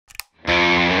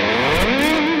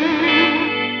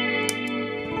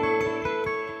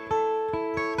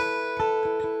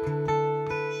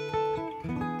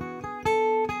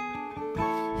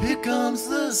comes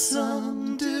the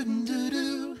sun,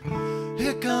 doo-doo-doo-doo.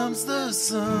 Here comes the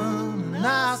sun, and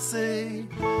I say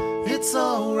it's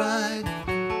alright.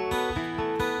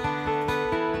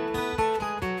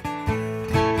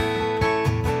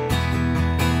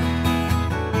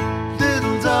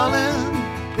 Little darling,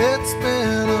 it's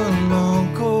been a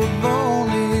long, cold,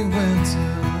 lonely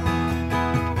winter.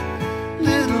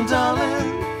 Little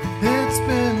darling, it's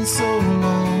been so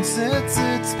long since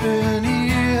it's been here.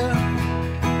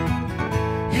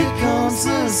 Here comes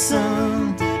the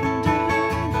sun,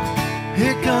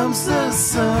 here comes the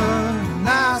sun, and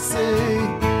I say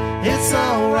it's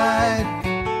alright.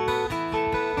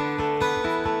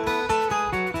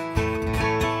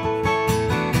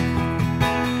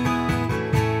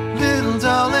 Little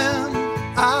darling,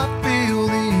 I feel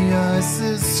the ice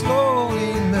is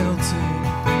slowly melting.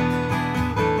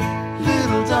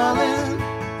 Little darling,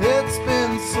 it's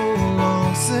been so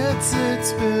long since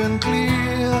it's been clear.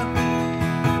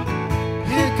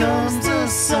 Here comes the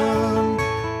sun,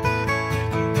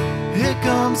 here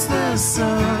comes the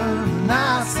sun, and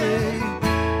I say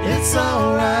it's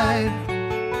alright.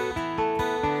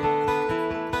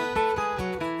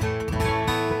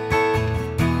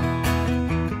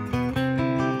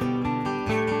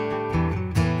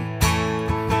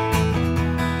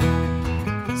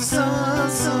 Sun,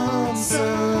 sun,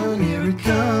 sun, here it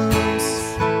comes.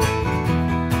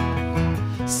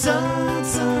 Sun,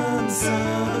 sun,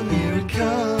 sun, here it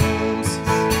comes.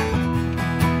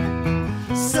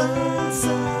 Sun,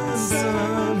 sun,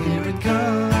 sun, here it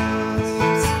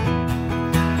comes.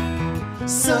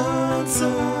 Sun,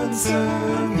 sun,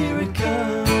 sun, here it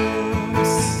comes.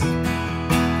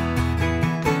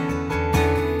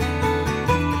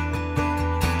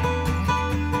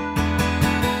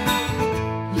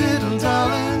 Little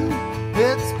darling,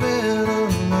 it's been a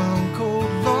long,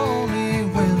 cold, lonely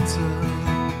winter.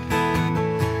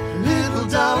 Little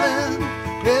darling,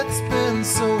 it's been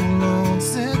so long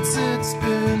since it's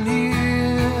been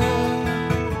here.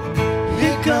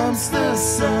 Here comes the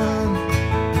sun,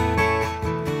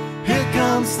 here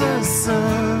comes the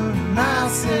sun, and I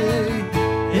say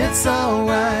it's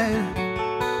alright.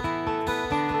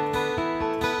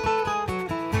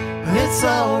 It's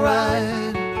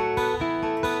alright.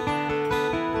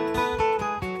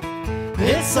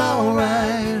 It's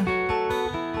alright.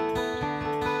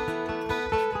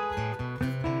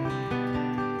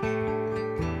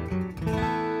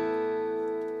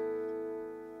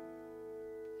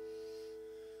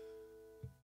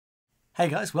 Hey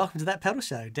guys, welcome to That Pedal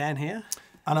Show. Dan here.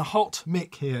 And a hot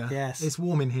Mick here. Yes. It's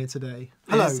warm in here today.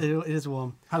 Hello. It is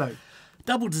warm. Hello.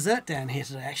 Double dessert down here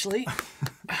today, actually.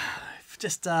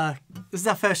 Just, this is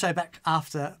our first show back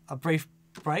after a brief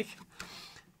break.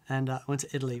 And I went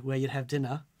to Italy, where you'd have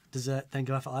dinner, dessert, then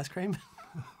go out for ice cream.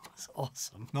 It's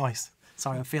awesome. Nice.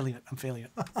 Sorry, I'm feeling it. I'm feeling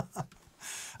it.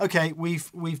 Okay,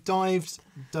 we've dove.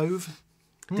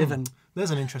 Divin.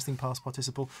 There's an interesting past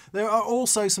participle. There are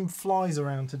also some flies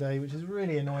around today, which is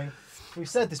really annoying. We've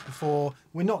said this before.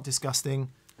 We're not disgusting.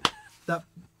 That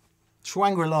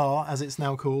Shangri-La, as it's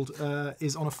now called,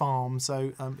 is on a farm,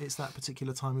 so it's that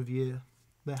particular time of year.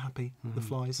 They're happy, the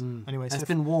flies. Anyway, so It's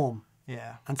been warm.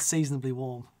 Yeah. Unseasonably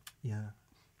warm. Yeah.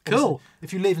 Cool. Obviously,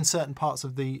 if you live in certain parts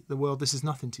of the world, this is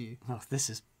nothing to you. Oh, this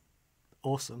is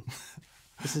awesome.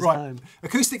 This is Right. home.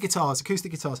 Acoustic guitars.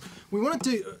 We want to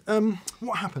do...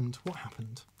 what happened? A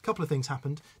couple of things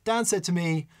happened. Dan said to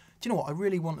me, do you know what? I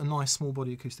really want a nice small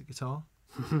body acoustic guitar.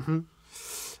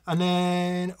 And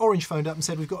then Orange phoned up and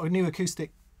said, we've got a new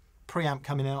acoustic preamp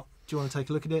coming out. Do you want to take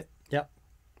a look at it? Yep.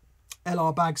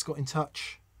 LR Bags got in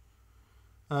touch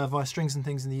via Strings and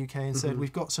Things in the UK and said,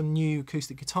 we've got some new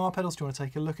acoustic guitar pedals. Do you want to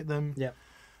take a look at them? Yep.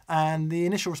 And the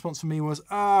initial response from me was,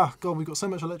 God, we've got so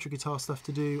much electric guitar stuff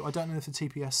to do. I don't know if the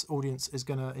TPS audience is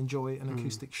going to enjoy an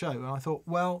acoustic show. And I thought,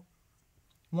 well,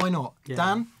 why not? Yeah.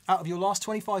 Dan, out of your last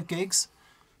 25 gigs,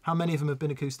 how many of them have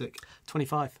been acoustic?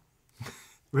 25.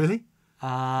 Really?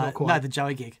 Not quite. No, the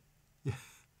Joey gig. Yeah.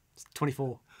 It's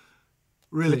 24.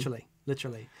 Really?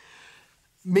 Literally.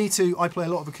 Me too. I play a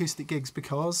lot of acoustic gigs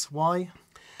because, why?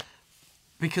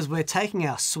 Because we're taking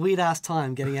our sweet ass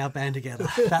time getting our band together.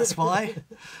 That's why.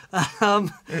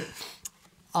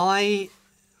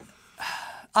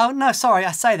 Oh no, sorry,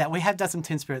 I say that we have done some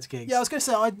Tin Spirits gigs. Yeah, I was going to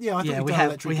say, I thought we've done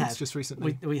electric gigs just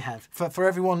recently. We have. For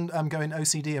everyone going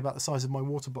OCD about the size of my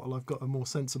water bottle, I've got a more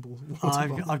sensible water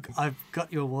bottle. I've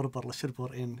got you a water bottle. I should have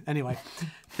brought it in. Anyway,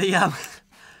 the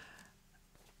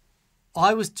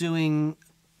I was doing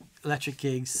electric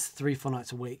gigs 3-4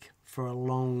 nights a week for a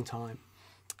long time,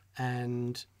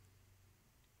 and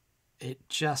it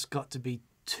just got to be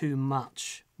too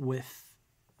much with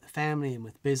family and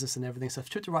with business and everything. So I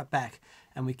took it right back,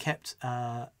 and we kept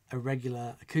a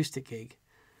regular acoustic gig.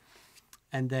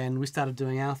 And then we started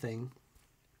doing our thing.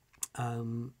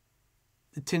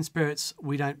 The Tin Spirits,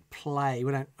 we don't play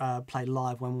play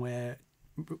live when we're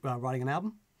writing an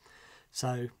album.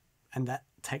 So, and that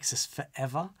takes us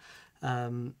forever.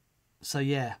 So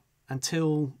yeah,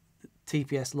 until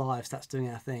TPS Live starts doing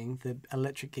our thing, the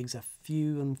electric gigs are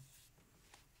few and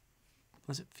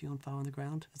far on the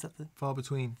ground? Is that the far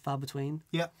between? Far between.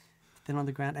 Yeah. Then on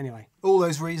the ground. Anyway, all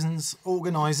those reasons: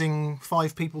 organising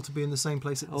 5 people to be in the same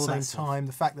place at the same stuff. time,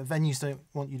 the fact that venues don't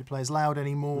want you to play as loud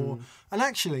anymore, and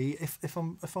actually, if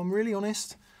I'm really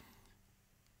honest,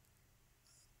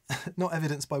 not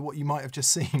evidenced by what you might have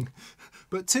just seen,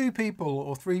 but 2 people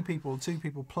or 3 people, 2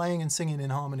 people playing and singing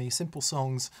in harmony, simple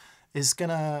songs,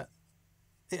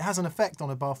 it has an effect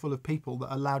on a bar full of people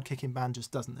that a loud kicking band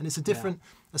just doesn't. And it's a different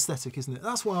aesthetic, isn't it?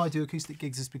 That's why I do acoustic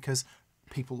gigs, is because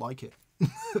people like it.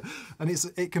 And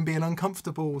it can be an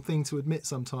uncomfortable thing to admit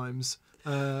sometimes,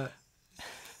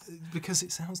 because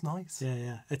it sounds nice.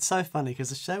 Yeah. It's so funny because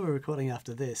the show we're recording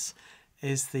after this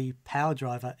is the power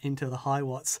driver into the high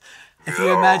watts. If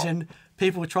you imagine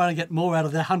people were trying to get more out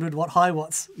of their 100-watt high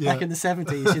watts back in the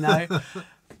 70s, you know.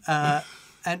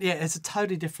 And yeah, it's a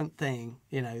totally different thing,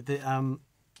 you know. The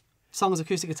songs,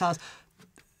 acoustic guitars.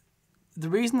 The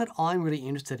reason that I'm really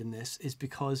interested in this is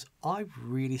because I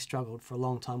really struggled for a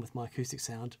long time with my acoustic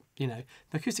sound. You know,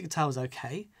 my acoustic guitar was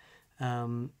okay,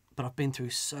 but I've been through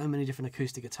so many different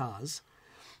acoustic guitars.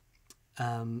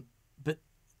 But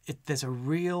there's a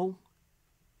real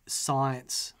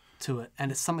science to it,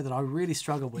 and it's something that I really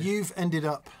struggle with. You've ended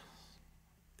up,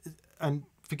 and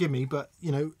forgive me, but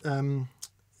you know,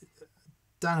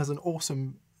 Dan has an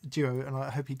awesome duo, and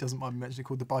I hope he doesn't mind me mentioning,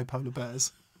 called the Bipolar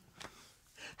Bears.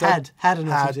 Had an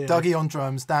awesome duo. Dougie on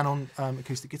drums, Dan on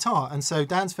acoustic guitar, and so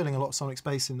Dan's filling a lot of sonic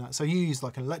space in that. So you use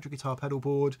like an electric guitar pedal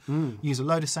board, use a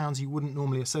load of sounds you wouldn't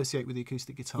normally associate with the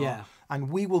acoustic guitar, and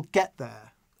we will get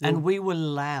there. And we were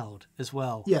loud as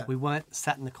well. Yeah. We weren't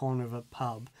sat in the corner of a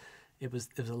pub. It was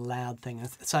a loud thing.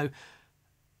 So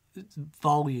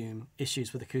volume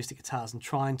issues with acoustic guitars and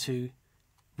trying to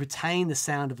retain the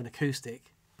sound of an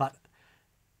acoustic. But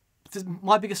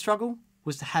my biggest struggle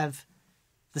was to have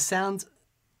the sound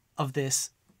of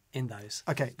this in those.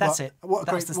 Okay, that's it. What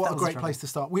a great place to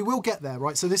start. We will get there,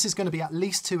 right? So this is going to be at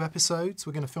least 2 episodes.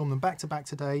 We're going to film them back to back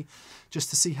today,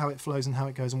 just to see how it flows and how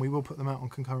it goes, and we will put them out on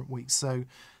concurrent weeks. So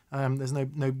there's no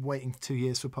waiting 2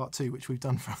 years for part 2, which we've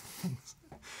done for other things.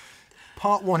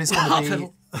 Part 1 is going to be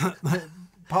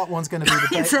part 1's going to be the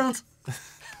Clean sounds.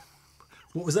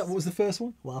 What was that? What was the first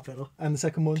one? Wah pedal. And the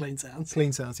second one? Clean sounds.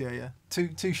 Clean sounds. Yeah.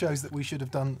 Two shows that we should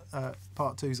have done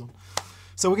part 2s on.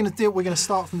 So we're going to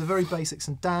start from the very basics.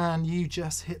 And Dan, you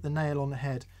just hit the nail on the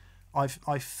head. I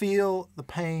feel the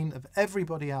pain of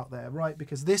everybody out there, right?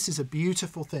 Because this is a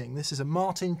beautiful thing. This is a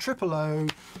Martin 000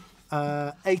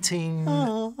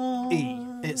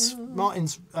 18E. It's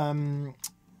Martin's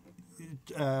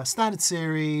standard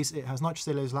series. It has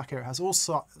nitrocellulose lacquer. It has all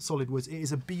solid woods. It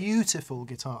is a beautiful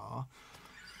guitar.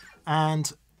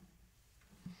 And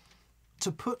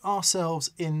to put ourselves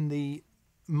in the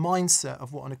mindset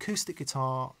of what an acoustic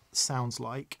guitar sounds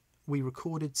like, we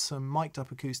recorded some mic'd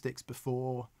up acoustics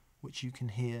before, which you can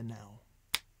hear now.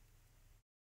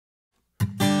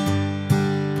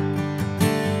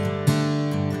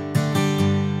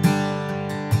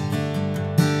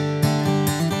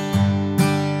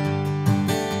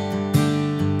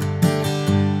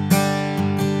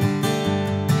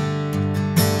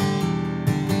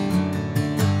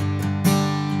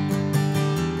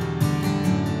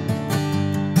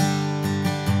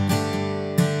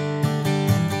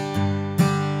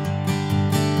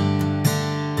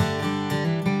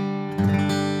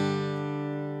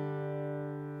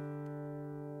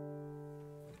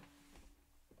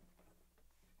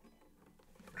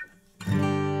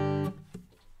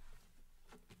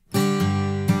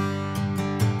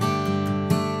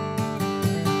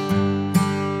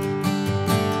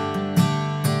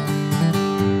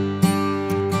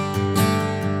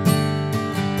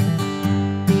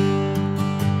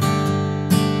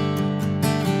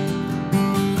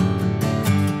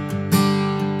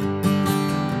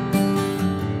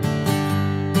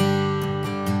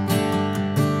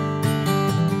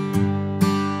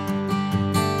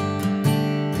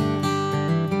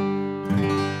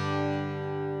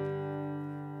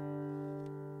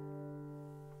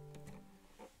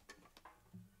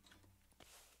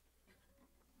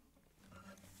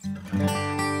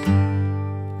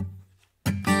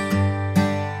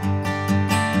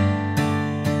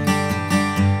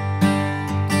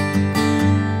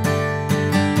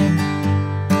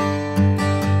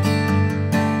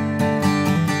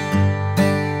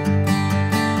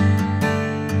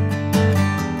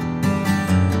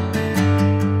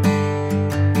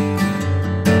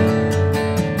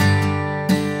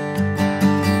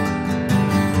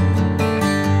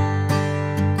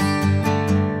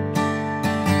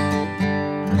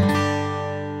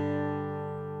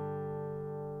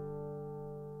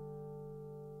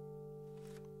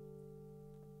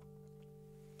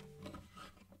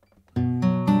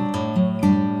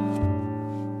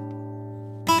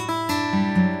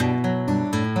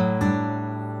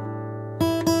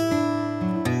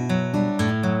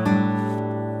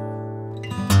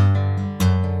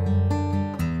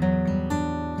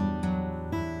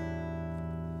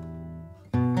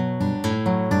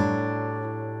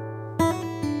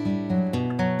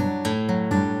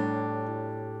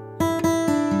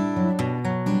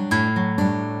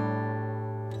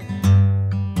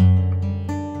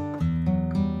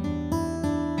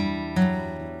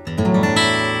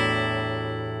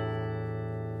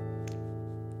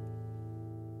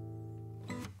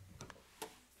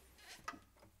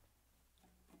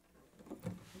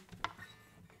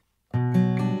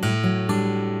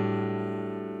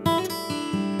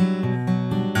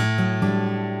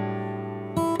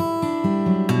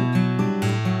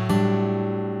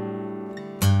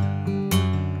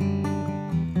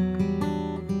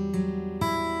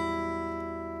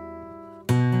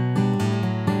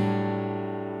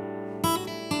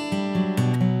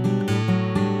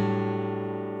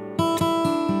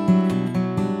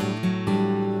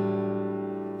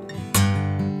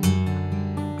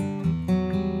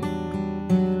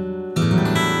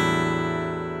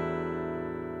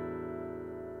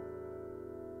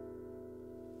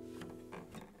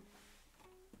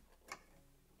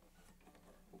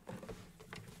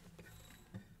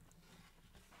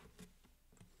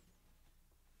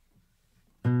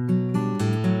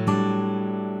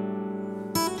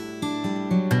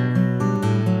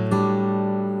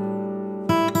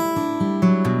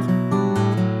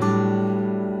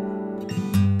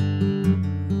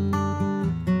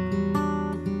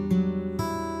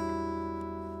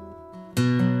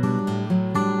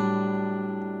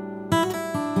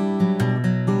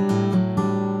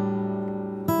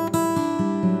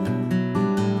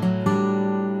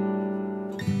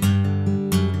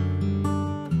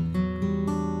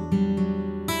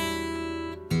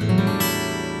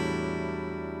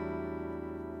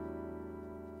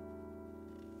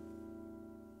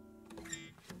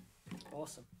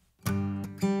 Awesome.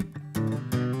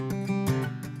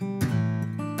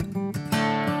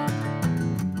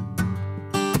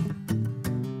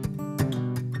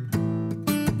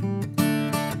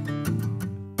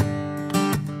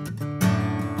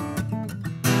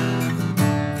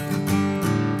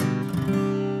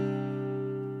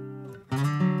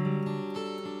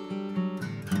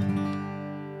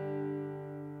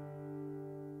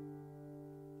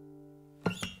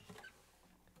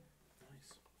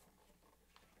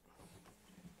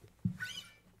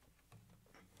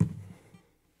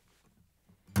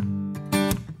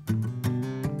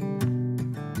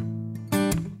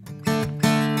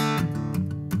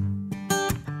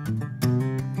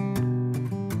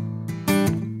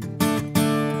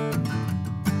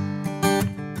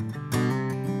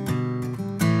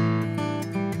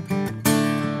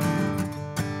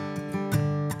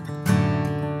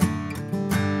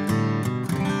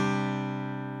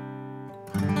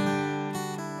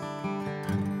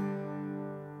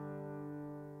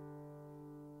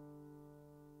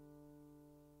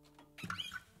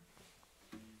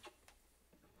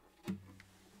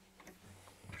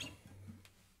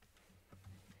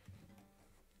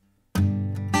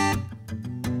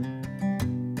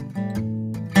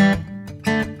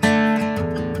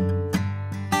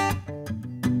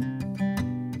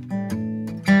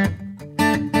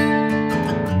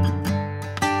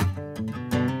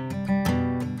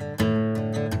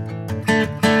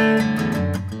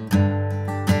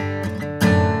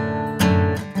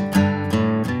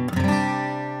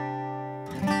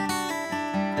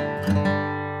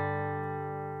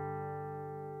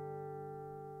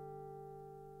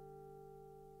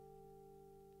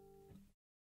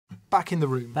 Back in the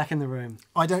room. Back in the room.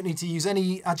 I don't need to use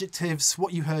any adjectives.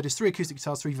 What you heard is three acoustic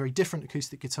guitars, three very different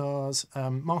acoustic guitars.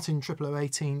 Martin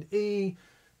 0018E,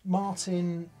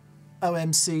 Martin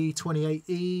OMC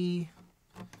 28E,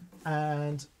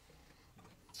 and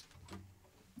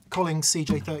Collings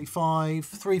CJ35.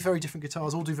 Three very different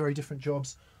guitars, all do very different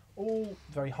jobs. All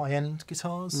very high-end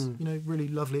guitars, you know, really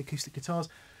lovely acoustic guitars.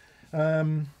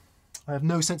 I have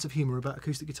no sense of humour about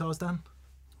acoustic guitars, Dan.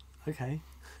 Okay.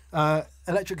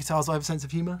 Electric guitars, I have a sense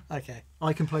of humour. Okay.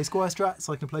 I can play Squire Strats,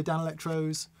 I can play Dan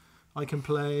Electros, I can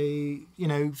play, you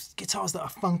know, guitars that are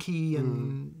funky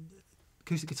and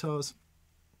acoustic guitars.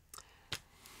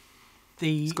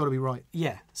 It's got to be right.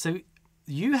 Yeah. So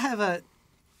you have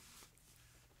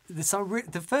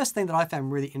the first thing that I found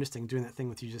really interesting doing that thing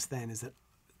with you just then is that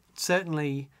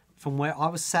certainly from where I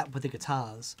was sat with the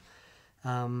guitars,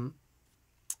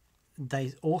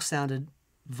 they all sounded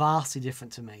vastly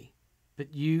different to me.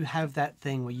 But you have that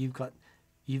thing where you've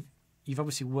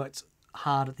obviously worked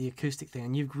hard at the acoustic thing,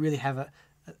 and you really have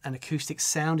an acoustic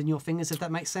sound in your fingers, if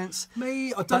that makes sense.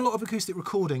 Me, I've done a lot of acoustic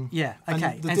recording. Yeah,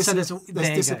 okay. And so there's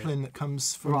discipline that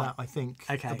comes from that, I think.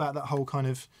 Okay. About that whole kind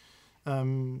of,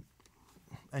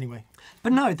 anyway.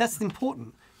 But no, that's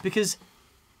important, because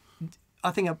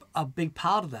I think a big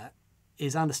part of that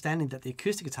is understanding that the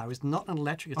acoustic guitar is not an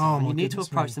electric guitar. And you need to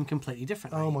approach them completely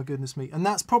differently. Oh my goodness me. And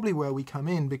that's probably where we come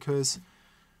in, because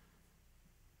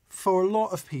for a lot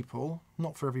of people,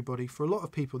 not for everybody, for a lot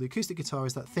of people, the acoustic guitar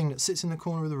is that thing that sits in the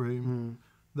corner of the room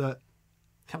that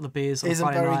a couple of beers on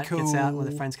Friday night, gets out when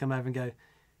the friends come over and go,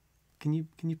 Can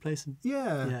you play some?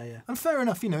 Yeah. And fair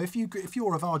enough, you know, if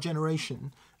you're of our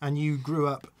generation and you grew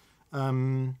up,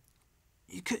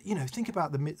 you could, you know, think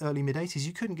about the early mid-80s.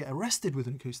 You couldn't get arrested with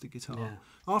an acoustic guitar. Yeah.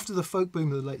 After the folk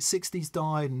boom of the late 60s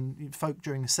died and folk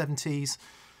during the 70s,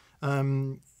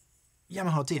 Yamaha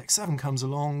DX7 comes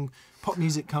along, pop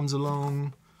music comes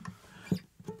along.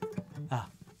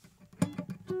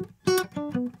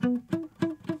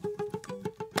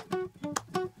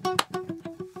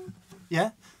 Yeah.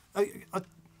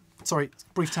 Sorry,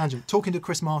 brief tangent. Talking to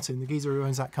Chris Martin, the geezer who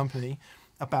owns that company,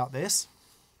 about this.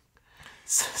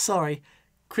 Sorry,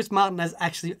 Chris Martin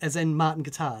as in Martin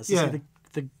Guitars. Yeah. Is he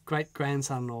the great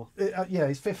grandson or? Yeah,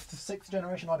 he's fifth, sixth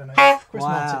generation. I don't know. Chris wow,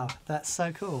 Martin. That's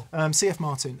so cool. CF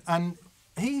Martin, and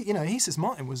he says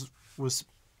Martin was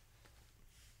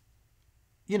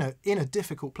you know, in a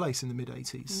difficult place in the mid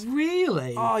 '80s.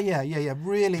 Really? Oh yeah,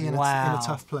 really in a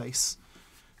tough place.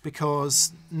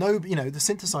 Because the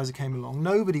synthesizer came along.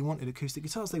 Nobody wanted acoustic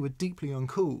guitars. They were deeply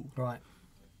uncool. Right.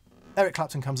 Eric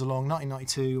Clapton comes along,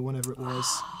 1992 or whenever it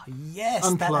was. Yes,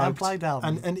 Unplugged. that Unplugged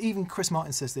album. And even Chris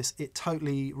Martin says this. It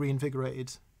totally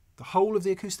reinvigorated the whole of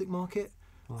the acoustic market,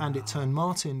 and it turned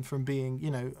Martin from being, you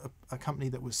know, a company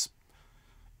that was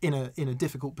in a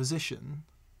difficult position.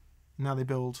 Now they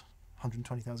build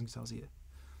 120,000 guitars a year.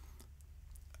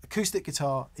 Acoustic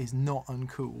guitar is not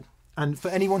uncool. And for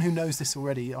anyone who knows this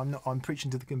already, I'm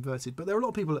preaching to the converted, but there are a lot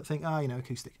of people that think, you know,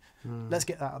 acoustic. Let's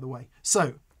get that out of the way.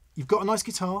 So you've got a nice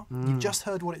guitar. You've just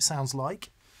heard what it sounds like.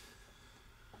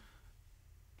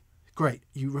 Great.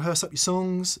 You rehearse up your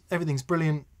songs. Everything's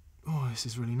brilliant. Oh, this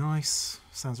is really nice.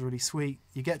 Sounds really sweet.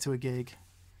 You get to a gig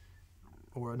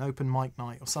or an open mic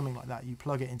night or something like that. You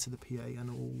plug it into the PA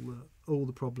and all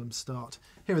the problems start.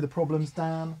 Here are the problems,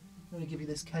 Dan. Let me give you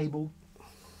this cable.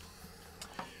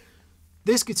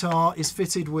 This guitar is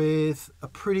fitted with a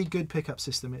pretty good pickup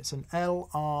system. It's an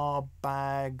LR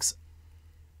Baggs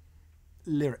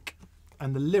Lyric.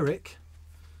 And the Lyric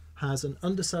has an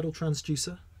undersaddle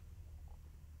transducer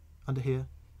under here.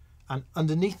 And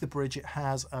underneath the bridge, it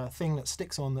has a thing that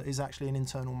sticks on that is actually an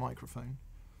internal microphone.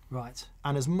 Right.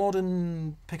 And as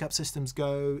modern pickup systems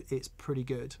go, it's pretty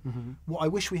good. What I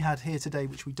wish we had here today,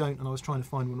 which we don't, and I was trying to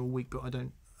find one all week, but I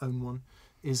don't own one,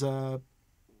 is a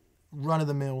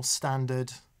run-of-the-mill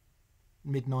standard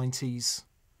mid-90s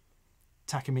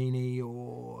Takamine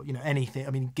or, you know, anything.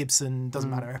 I mean, Gibson, doesn't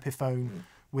matter, Epiphone,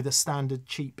 with a standard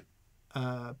cheap,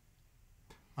 I'm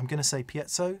going to say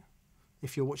piezo.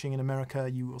 If you're watching in America,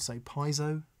 you will say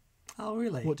Piezo. Oh,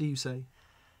 really? What do you say?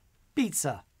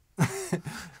 Pizza.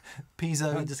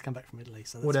 Piezo. I just come back from Italy,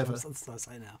 so that's whatever. That's what I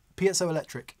say now.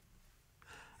 Piezo-electric.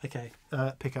 Okay.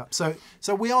 Pickup. So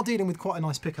we are dealing with quite a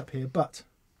nice pickup here, but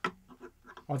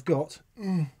I've got...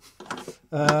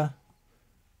 I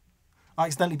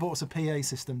accidentally bought us a PA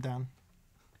system, Dan.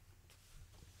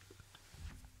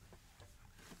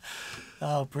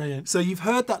 Oh, brilliant. So you've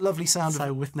heard that lovely sound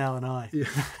So with now and I. Yeah.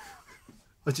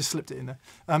 I just slipped it in there.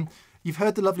 You've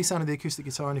heard the lovely sound of the acoustic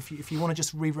guitar, and if you want to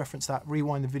just re-reference that,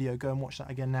 rewind the video, go and watch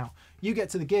that again now. You get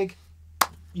to the gig,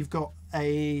 you've got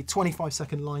a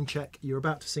 25-second line check, you're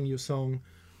about to sing your song,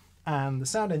 and the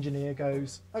sound engineer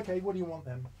goes, okay, what do you want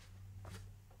then?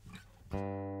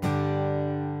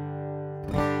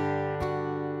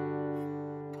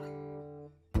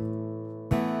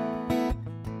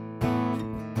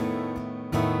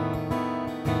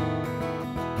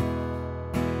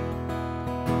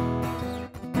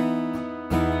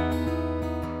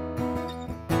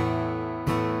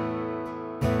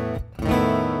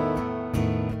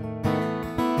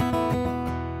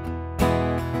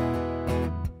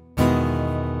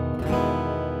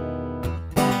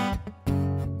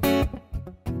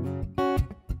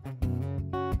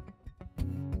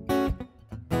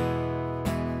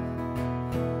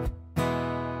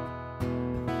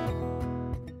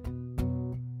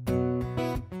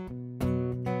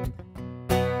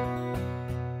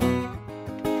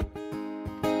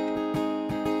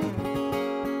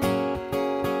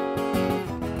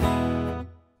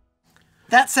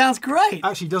 That sounds great.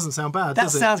 Actually doesn't sound bad, That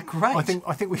does it? sounds great. I think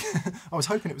we I was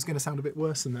hoping it was going to sound a bit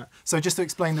worse than that. So just to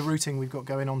explain the routing we've got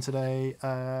going on today,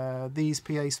 these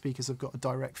PA speakers have got a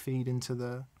direct feed into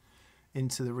the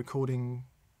recording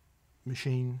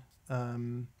machine,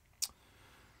 so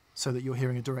that you're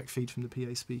hearing a direct feed from the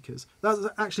PA speakers.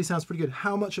 That actually sounds pretty good.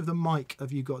 How much of the mic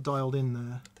have you got dialed in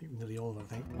there? I think nearly all of them,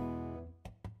 I think.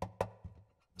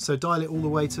 So dial it all the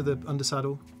way to the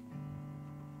undersaddle.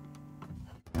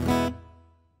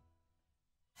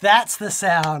 That's the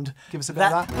sound. Give us a bit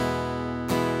of that.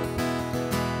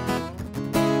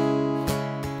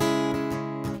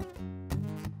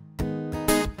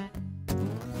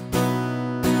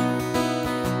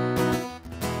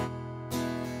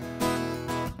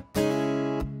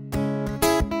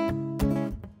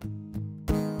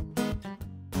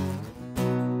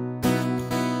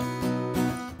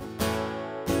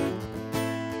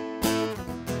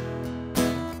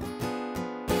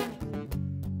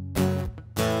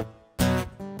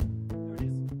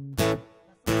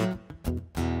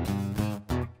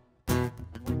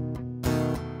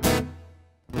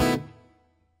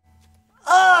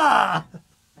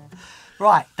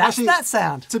 Right, that's Actually, that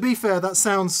sound. To be fair, that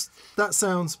sounds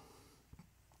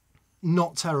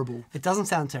not terrible. It doesn't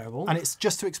sound terrible. And it's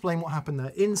just to explain what happened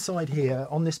there. Inside here,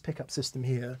 on this pickup system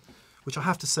here, which I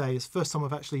have to say is the first time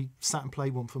I've actually sat and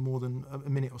played one for more than a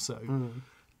minute or so.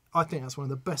 I think that's one of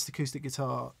the best acoustic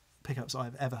guitar pickups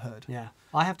I've ever heard. Yeah,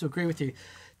 I have to agree with you.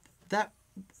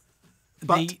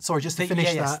 Sorry, just to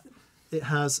finish that, it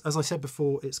has, as I said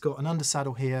before, it's got an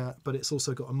undersaddle here, but it's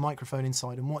also got a microphone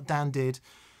inside. And what Dan did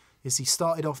is he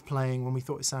started off playing when we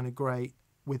thought it sounded great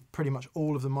with pretty much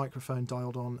all of the microphone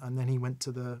dialed on, and then he went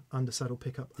to the undersaddle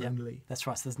pickup only. That's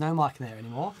right, so there's no mic in there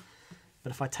anymore.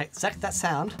 But if I take exactly that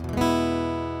sound,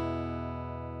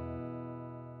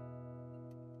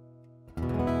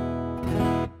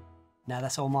 now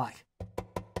that's all mic.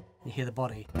 You hear the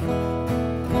body.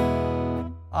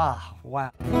 Ah,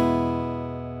 wow.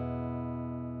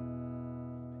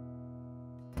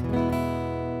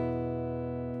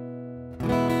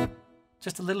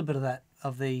 just a little bit of that,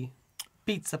 of the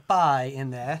pizza pie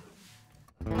in there.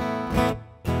 Not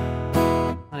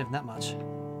even that much.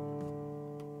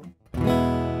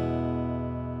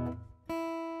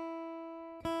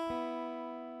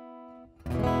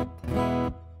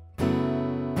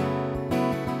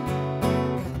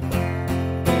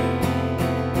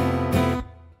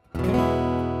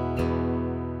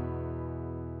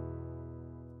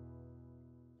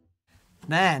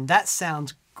 Man, that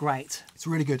sounds great. It's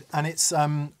really good, and it's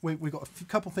we've got a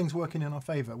couple things working in our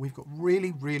favour. We've got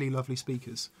really, really lovely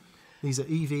speakers. These are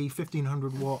EV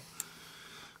 1500 watt,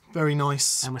 very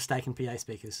nice. And mistaken PA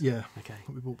speakers. Yeah. Okay.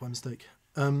 That we bought by mistake.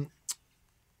 And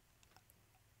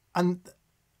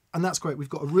that's great. We've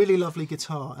got a really lovely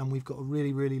guitar, and we've got a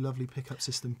really, really lovely pickup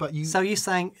system. But So you're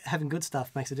saying having good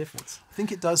stuff makes a difference? I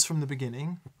think it does from the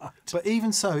beginning. Right. But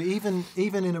even so, even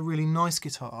in a really nice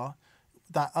guitar,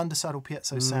 that undersaddle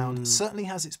piezo sound certainly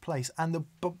has its place. And the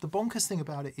bonkers thing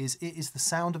about it is the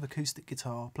sound of acoustic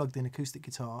guitar, plugged in acoustic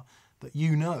guitar, that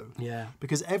you know. Yeah.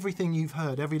 Because everything you've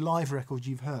heard, every live record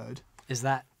you've heard, Is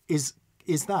that? is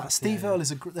that. Steve Yeah. Earle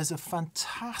there's a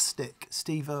fantastic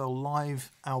Steve Earle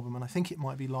live album, and I think it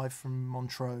might be live from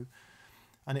Montreux,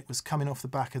 and it was coming off the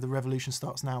back of the Revolution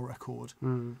Starts Now record.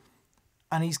 And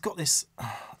he's got this,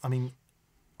 I mean,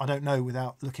 I don't know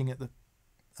without looking at the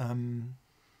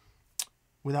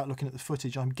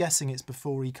footage. I'm guessing it's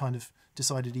before he kind of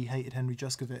decided he hated Henry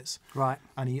Juskowitz. Right.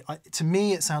 And to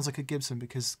me, it sounds like a Gibson,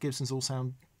 because Gibsons all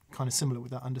sound kind of similar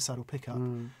with that undersaddle pickup.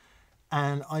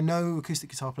 And I know acoustic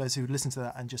guitar players who would listen to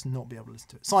that and just not be able to listen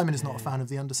to it. Simon is not a fan of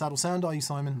the undersaddle sound, are you,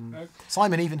 Simon? No.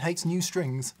 Simon even hates new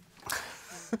strings.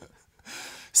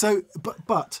 So,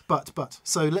 but,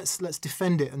 so let's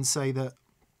defend it and say that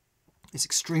it's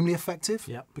extremely effective.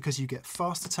 Yep. Because you get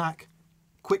fast attack,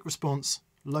 quick response,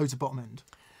 loads of bottom end.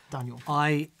 Daniel.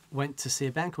 I went to see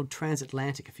a band called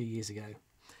Transatlantic a few years ago,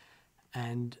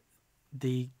 and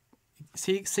the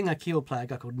singer keyboard player, a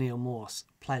guy called Neil Morse,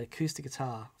 played acoustic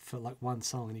guitar for like one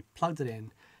song, and he plugged it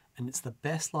in, and it's the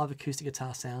best live acoustic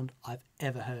guitar sound I've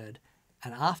ever heard.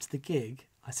 And after the gig,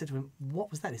 I said to him, "What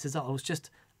was that?" He says, "Oh, I was just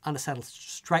undersaddled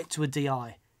straight to a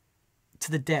DI,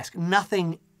 to the desk.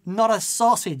 Nothing, not a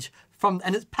sausage from,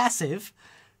 and it's passive,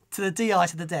 to the DI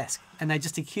to the desk, and they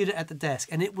just EQ'd it at the desk,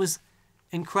 and it was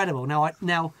incredible."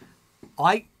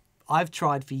 I've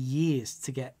tried for years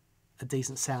to get a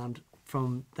decent sound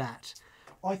from that.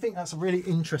 I think that's a really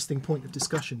interesting point of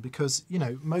discussion, because, you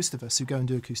know, most of us who go and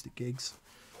do acoustic gigs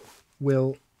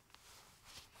will...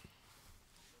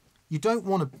 You don't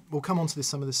want to... We'll come on to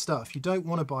some of this stuff. You don't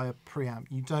want to buy a preamp.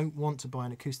 You don't want to buy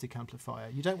an acoustic amplifier.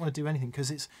 You don't want to do anything,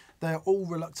 because they're all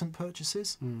reluctant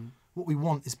purchases. What we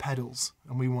want is pedals,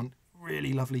 and we want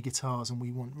really lovely guitars, and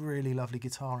we want really lovely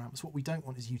guitar amps. What we don't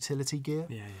want is utility gear.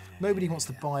 Nobody wants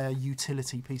to buy a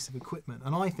utility piece of equipment,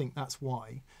 and I think that's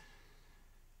why.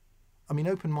 I mean,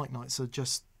 open mic nights are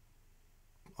just...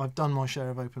 I've done my share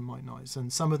of open mic nights,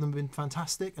 and some of them have been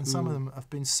fantastic, and some of them have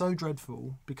been so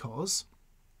dreadful because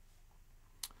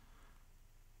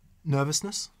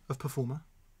nervousness of performer.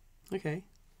 Okay.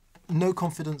 No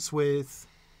confidence with,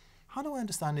 how do I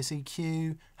understand this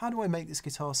EQ? How do I make this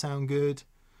guitar sound good?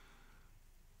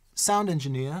 Sound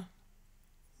engineer,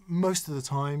 most of the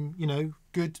time, you know,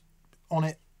 good on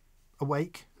it,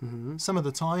 awake. Some of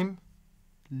the time,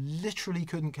 literally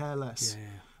couldn't care less.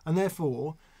 And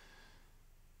therefore,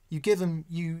 you give them,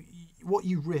 what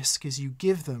you risk is you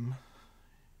give them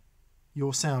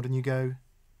your sound, and you go,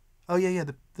 oh yeah,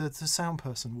 the sound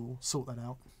person will sort that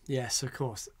out. Yes, of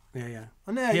course. Yeah.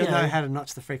 And there, He'll you know know how to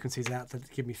notch the frequencies out to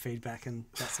give me feedback, and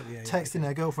that's it. Texting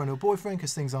their girlfriend or boyfriend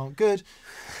because things aren't good.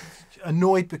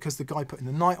 Annoyed because the guy putting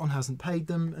the night on hasn't paid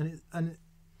them,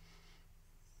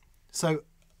 so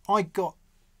I got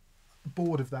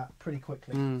bored of that pretty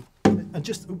quickly. And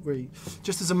just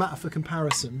as a matter for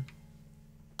comparison,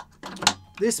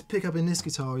 this pickup in this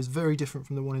guitar is very different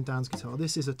from the one in Dan's guitar.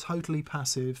 This is a totally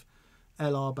passive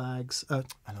LR bags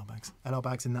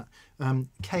in that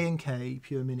K&K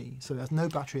pure mini, so it has no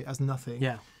battery, it has nothing.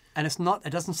 Yeah, and it's not.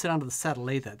 It doesn't sit under the saddle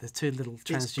either. There's two little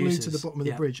transducers. It's glued to the bottom of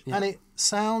the bridge, and it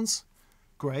sounds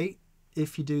great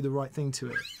if you do the right thing to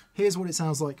it. Here's what it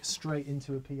sounds like straight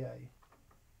into a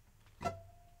PA,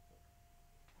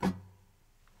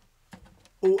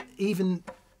 or even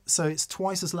so, it's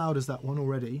twice as loud as that one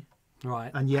already.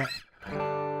 Right, and yet.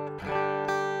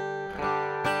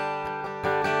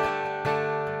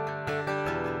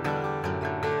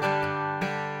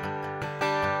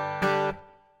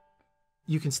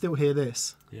 You can still hear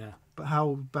this. Yeah. But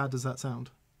how bad does that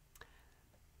sound?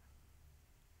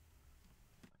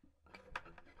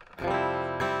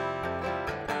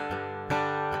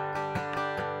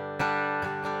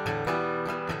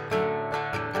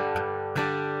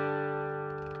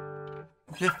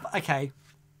 Okay,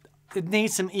 it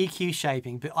needs some EQ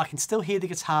shaping, but I can still hear the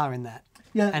guitar in that.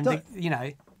 Yeah, and you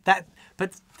know that,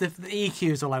 but the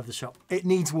EQ is all over the shop. It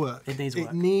needs work. It needs work.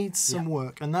 It needs some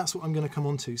work, and that's what I'm going to come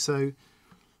on to. So,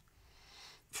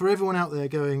 for everyone out there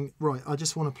going, right, I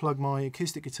just want to plug my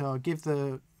acoustic guitar, give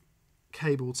the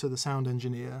cable to the sound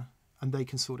engineer, and they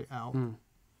can sort it out.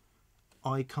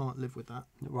 I can't live with that.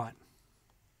 Right.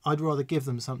 I'd rather give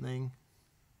them something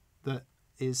that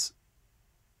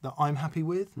I'm happy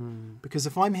with, because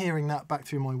if I'm hearing that back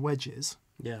through my wedges,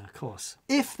 yeah, of course,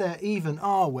 if there even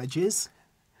are wedges,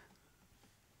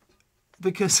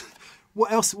 because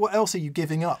what else are you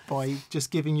giving up by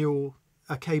just giving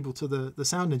a cable to the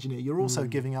sound engineer? You're also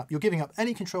giving up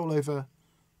any control over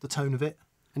the tone of it.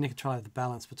 And you can try the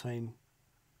balance between.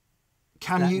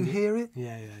 Can you hear it?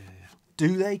 Yeah.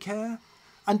 Do they care?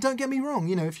 And don't get me wrong,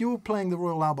 you know, if you're playing the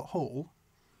Royal Albert Hall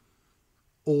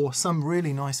or some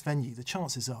really nice venue, the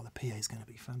chances are the PA is going to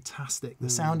be fantastic. The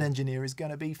sound engineer is going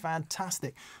to be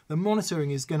fantastic. The monitoring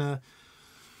is going to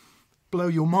blow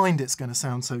your mind. It's going to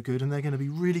sound so good, and they're going to be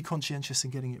really conscientious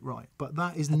in getting it right. But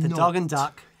that is not... The dog and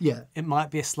duck, yeah, it might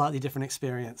be a slightly different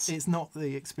experience. It's not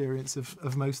the experience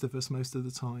of most of us most of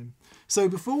the time. So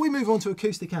before we move on to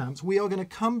acoustic amps, we are going to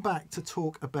come back to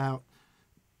talk about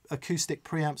acoustic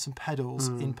preamps and pedals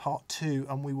in part 2,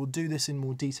 and we will do this in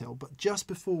more detail. But just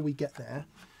before we get there,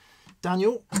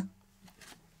 Daniel,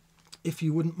 if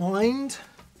you wouldn't mind.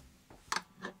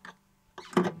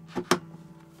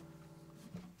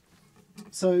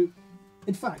 So,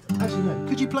 in fact, actually no.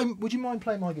 Would you mind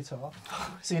playing my guitar?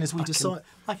 Seeing as we decide,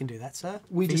 I can do that, sir.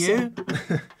 We decided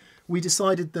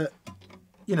that,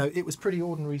 you know, it was pretty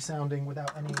ordinary sounding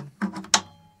without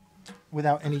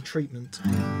any treatment.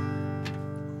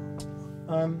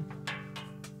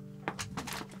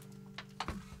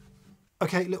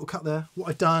 Okay, little cut there. What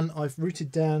I've done, I've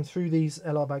routed down through these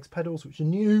LR Baggs pedals, which are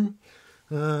new.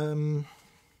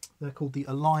 They're called the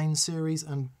Align series,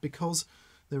 and because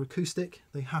they're acoustic,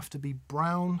 they have to be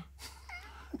brown,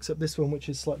 except this one, which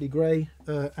is slightly grey.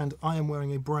 And I am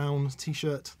wearing a brown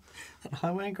t-shirt.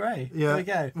 I'm wearing grey. Yeah. There we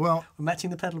go. Well, we're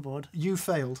matching the pedal board. You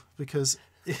failed, because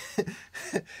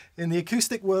in the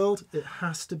acoustic world, it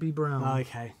has to be brown.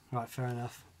 Okay, right, fair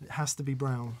enough. It has to be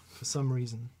brown for some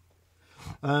reason.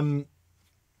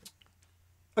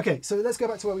 Okay, so let's go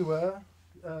back to where we were.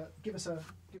 Give us a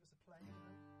play.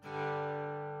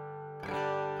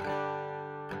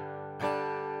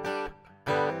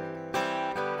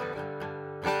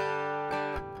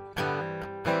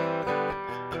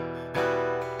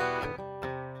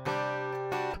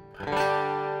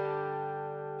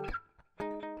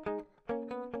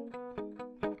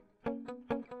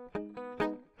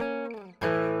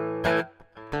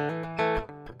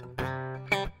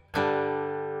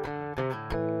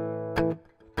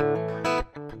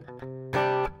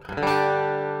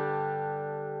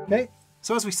 Okay,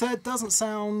 so as we said, doesn't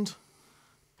sound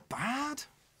bad,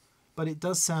 but it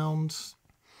does sound...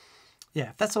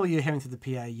 Yeah, if that's all you're hearing through the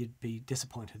PA, you'd be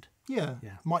disappointed. Yeah,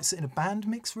 might sit in a band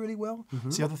mix really well.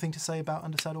 It's the other thing to say about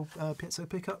undersaddle piezo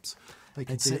pickups. They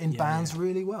can sit in bands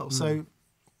really well. So,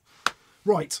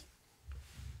 right,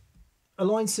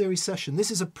 Align series session.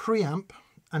 This is a preamp,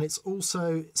 and it's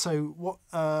also... So what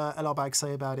LR Baggs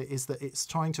say about it is that it's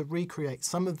trying to recreate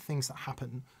some of the things that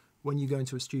happen when you go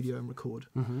into a studio and record.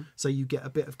 So you get a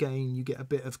bit of gain, you get a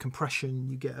bit of compression,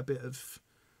 you get a bit of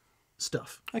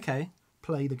stuff. Okay.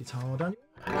 Play the guitar, Daniel.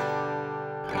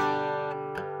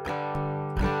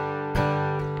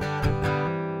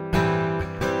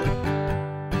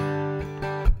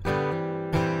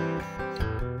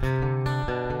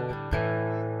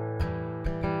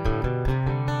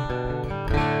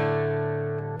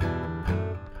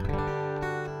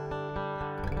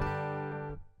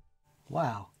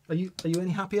 Wow. Are you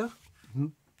any happier?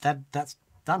 That's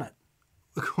done it.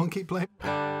 Go on, keep playing.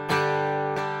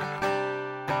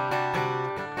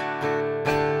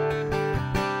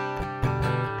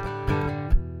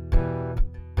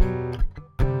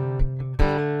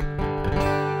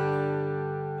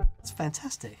 It's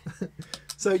fantastic.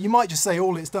 So you might just say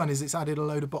all it's done is it's added a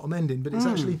load of bottom ending, but it's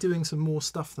actually doing some more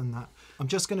stuff than that. I'm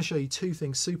just going to show you two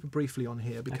things super briefly on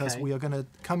here, because we are going to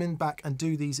come in back and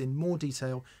do these in more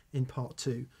detail in part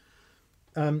 2.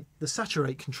 The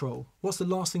saturate control. What's the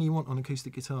last thing you want on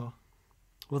acoustic guitar?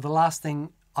 Well, the last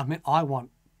thing, I mean, I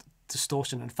want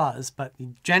distortion and fuzz, but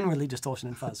generally distortion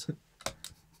and fuzz.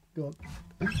 Go on.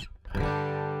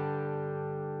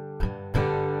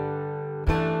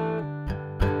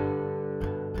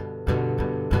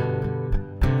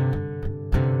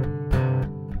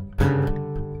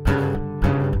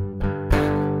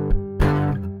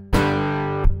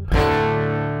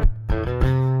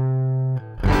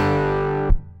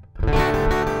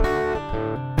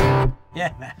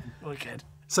 Yeah, man. Wicked.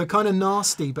 So kind of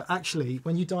nasty, but actually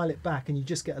when you dial it back and you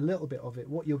just get a little bit of it,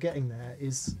 what you're getting there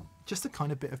is just a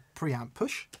kind of bit of preamp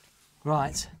push.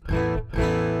 Right.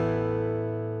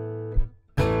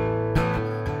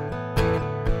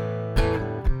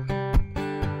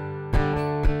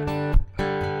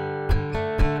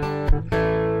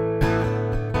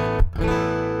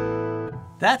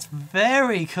 That's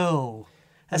very cool.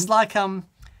 It's like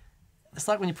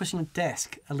when you're pushing a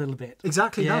desk a little bit.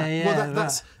 Exactly that. Yeah, Well,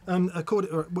 that's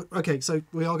okay. So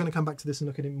we are going to come back to this and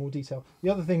look at it in more detail. The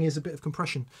other thing is a bit of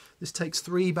compression. This takes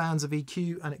 3 bands of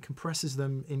EQ and it compresses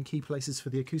them in key places for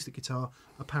the acoustic guitar.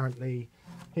 Apparently,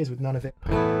 here's with none of it.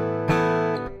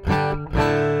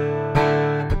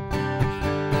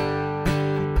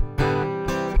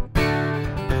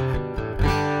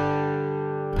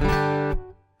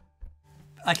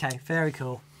 Okay, very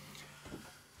cool.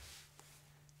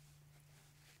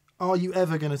 Are you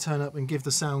ever going to turn up and give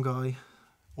the sound guy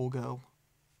or girl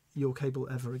your cable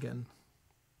ever again?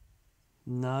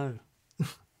 No.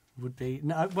 Would be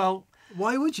no. Well,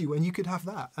 why would you when you could have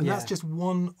that? And Yeah. that's just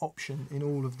one option in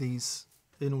all of these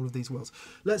worlds.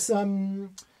 Let's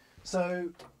so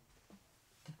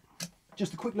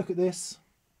just a quick look at this.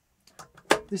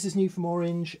 This is new from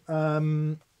Orange.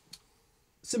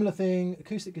 Similar thing,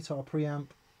 acoustic guitar preamp.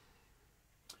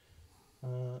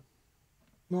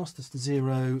 Masters to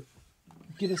 0.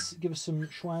 Give us some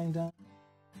schwang down.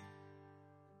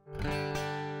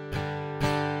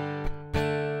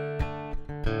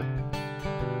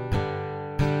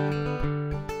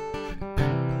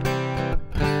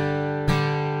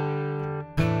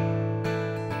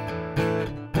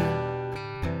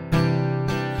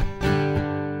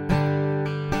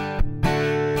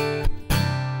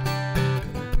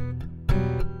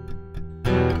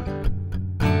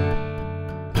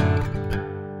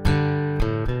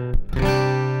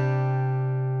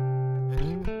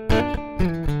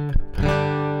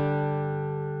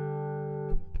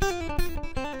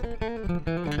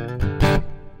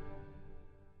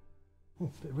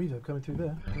 Bit of reverb coming through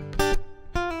there.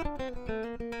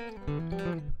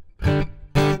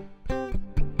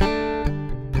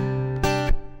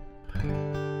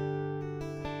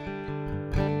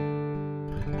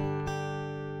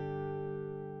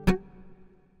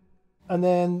 And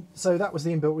then, so that was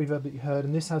the inbuilt reverb that you heard,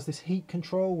 and this has this heat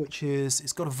control, which is,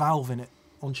 it's got a valve in it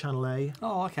on channel A.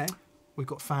 oh, okay. We've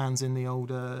got fans in the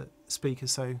older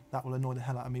speakers, so that will annoy the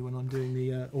hell out of me when I'm doing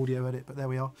the audio edit, but there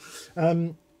we are.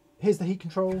 Here's the heat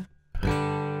control.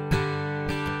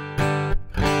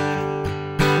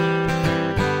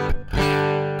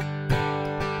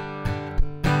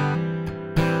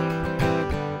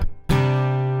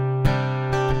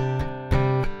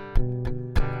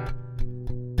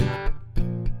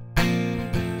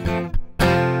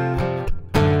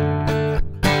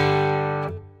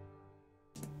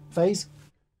 Phase.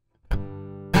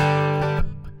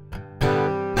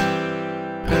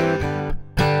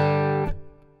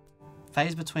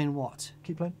 Phase between what?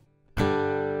 Keep playing.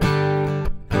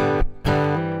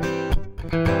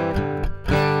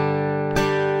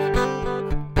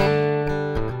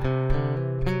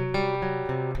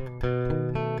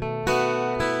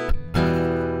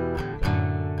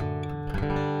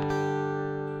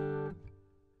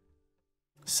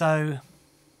 So,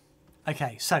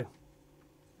 okay, so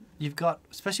you've got,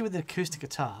 especially with the acoustic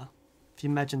guitar, if you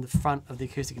imagine the front of the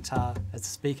acoustic guitar as the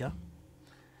speaker,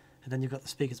 and then you've got the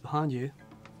speakers behind you,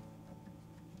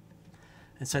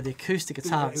 and so the acoustic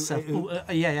guitar itself,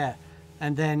 yeah,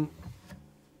 and then,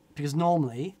 because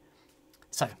normally,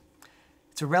 so,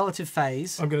 it's a relative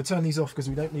phase. I'm going to turn these off because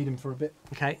we don't need them for a bit,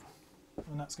 Okay.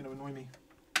 and that's going to annoy me.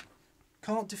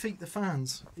 Can't defeat the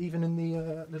fans, even in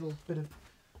the little bit of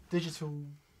digital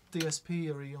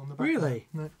DSP-ery on the back. Really?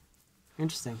 There. No.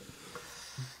 Interesting.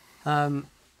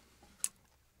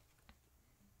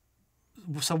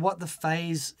 So what the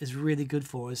phase is really good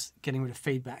for is getting rid of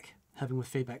feedback, having with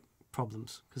feedback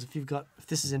problems. Because if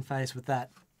this is in phase with that,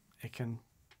 it can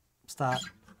start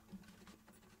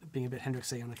being a bit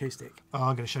Hendrixy on acoustic. Oh,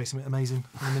 I'm going to show you something amazing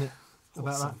in a minute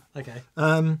about Awesome. Okay.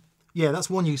 that. Yeah, that's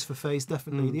one use for phase,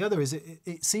 definitely. The other is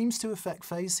it seems to affect,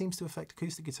 phase seems to affect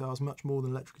acoustic guitars much more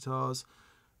than electric guitars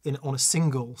on a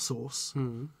single source.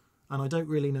 And I don't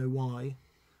really know why.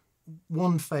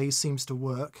 One phase seems to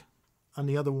work and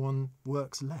the other one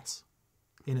works less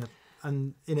in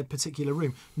a particular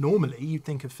room. Normally you'd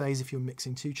think of phase if you're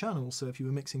mixing 2 channels, so if you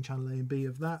were mixing channel A and B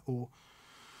of that,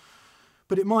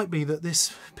 but it might be that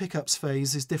this pickups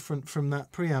phase is different from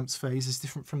that preamps phase, is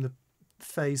different from the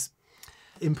phase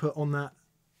input on that.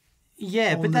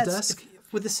 Yeah, on but the desk.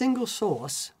 with a single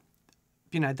source,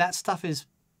 that stuff is,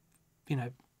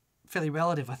 fairly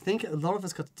relative. I think a lot of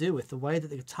it's got to do with the way that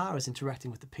the guitar is interacting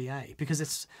with the PA, because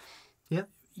it's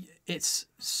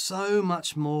so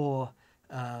much more.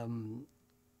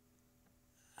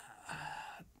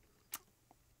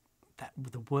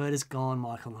 The word is gone,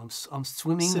 Michael. I'm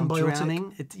swimming. Symbiotic. I'm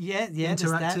drowning.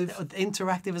 Interactive.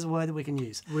 Interactive is a word that we can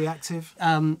use. Reactive.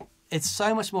 It's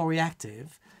so much more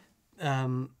reactive.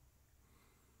 And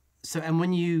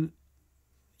when you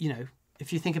know,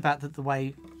 if you think about the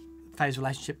way phase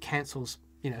relationship cancels,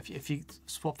 you know, if you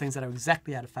swap things that are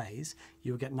exactly out of phase,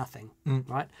 you'll get nothing,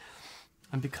 right?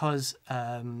 And because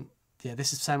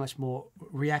this is so much more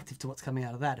reactive to what's coming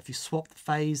out of that. If you swap the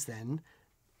phase, then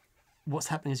what's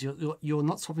happening is you're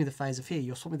not swapping the phase of here.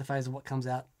 You're swapping the phase of what comes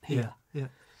out here. Yeah.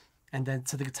 And then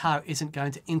so the guitar isn't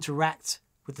going to interact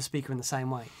with the speaker in the same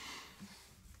way.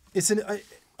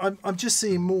 I'm just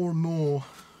seeing more and more,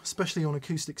 especially on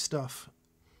acoustic stuff,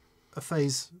 a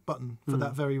phase button for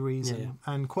that very reason.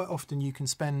 Yeah. And quite often you can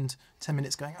spend 10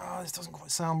 minutes going, this doesn't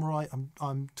quite sound right.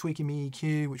 I'm tweaking my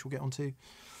EQ, which we'll get onto,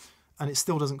 and it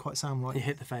still doesn't quite sound right. You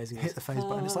hit the phase and hit the phase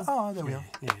button. It's like, there we are.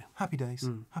 Yeah. Happy days.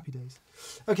 Happy days.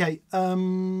 Okay.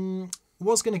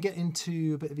 Was going to get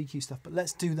into a bit of EQ stuff, but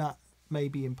let's do that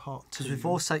maybe in part 2. Because we've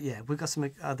also, we've got some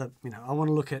other, I want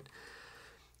to look at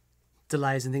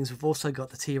delays and things. We've also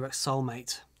got the T-Rex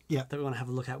Soulmate that we want to have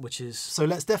a look at, which is... So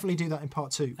let's definitely do that in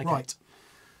part 2. Okay. Right.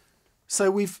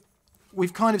 So we've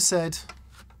kind of said...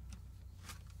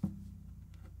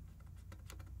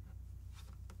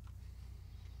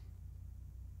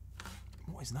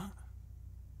 What is that?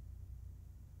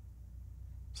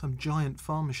 Some giant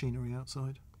farm machinery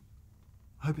outside.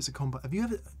 I hope it's a combine. Have you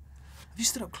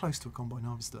stood up close to a combine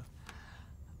harvester?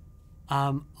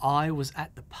 I was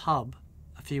at the pub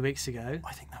a few weeks ago.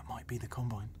 I think that might be the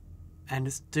combine. And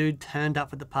this dude turned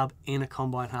up at the pub in a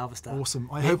combine harvester. Awesome.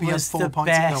 I hope he has 4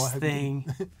 pints. It was the best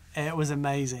thing. It was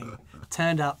amazing.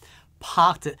 Turned up,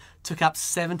 parked it, took up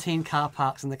 17 car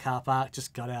parks in the car park,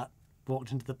 just got out,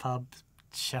 walked into the pub.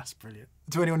 Just brilliant.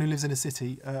 To anyone who lives in a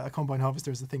city, a combine harvester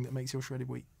is the thing that makes your shredded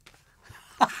wheat.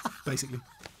 Basically.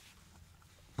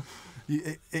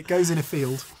 It goes in a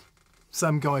field,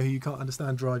 some guy who you can't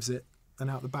understand drives it, and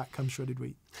out the back comes shredded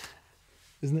wheat.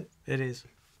 Isn't it? It is.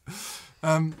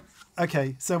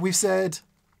 Okay, so we've said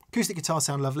acoustic guitars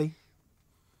sound lovely.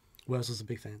 Wurzels are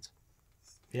big fans.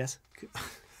 Yes?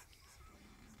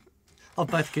 Of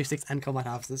both acoustics and combine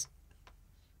harvesters.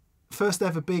 First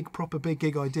ever proper big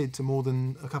gig I did to more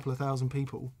than a couple of thousand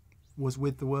people was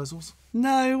with the Wurzels.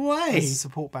 No way! As a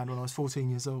support band when I was 14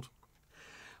 years old.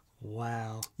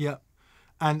 Wow. Yeah.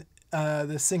 And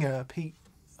the singer, Pete,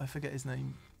 I forget his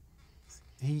name,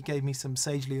 he gave me some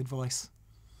sagely advice.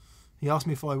 He asked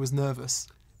me if I was nervous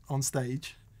on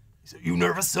stage. He said, "You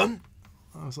nervous, son?"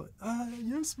 I was like,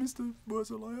 "Yes, Mr.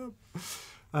 Wurzel, I am."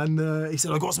 And he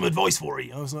said, "I got some advice for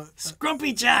you." I was like,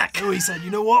 "Scrumpy Jack!" Oh, he said, "You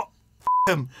know what?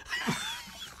 F him."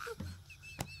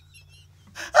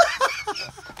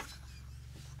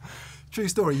 True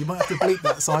story. You might have to bleep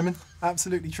that, Simon.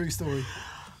 Absolutely true story.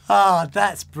 Ah,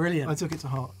 that's brilliant. I took it to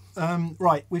heart.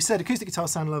 Right, we've said acoustic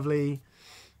guitars sound lovely.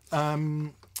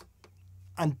 And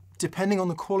depending on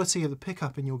the quality of the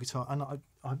pickup in your guitar,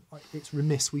 and it's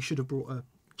remiss, we should have brought a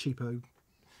cheapo.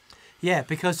 Yeah,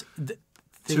 because the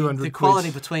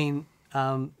quality between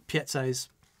piezos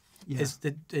is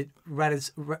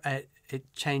it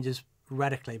changes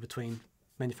radically between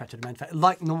manufacturer to manufacturer,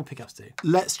 like normal pickups do.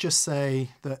 Let's just say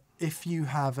that if you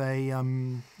have a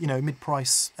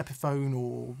mid-price Epiphone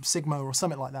or Sigma or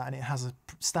something like that, and it has a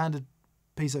standard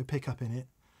piezo pickup in it,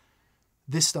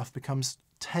 this stuff becomes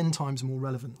 10 times more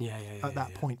relevant at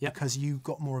that point because you've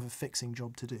got more of a fixing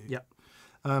job to do. Yep.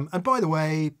 And by the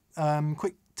way,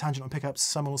 quick tangent on pickups.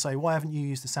 Someone will say, "Why haven't you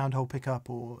used a sound hole pickup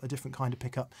or a different kind of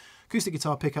pickup?" Acoustic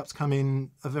guitar pickups come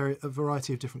in a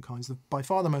variety of different kinds. By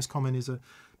far the most common is a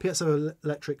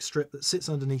piezo-electric strip that sits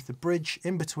underneath the bridge,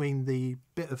 in between the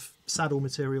bit of saddle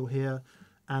material here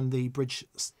and the bridge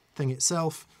thing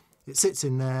itself. It sits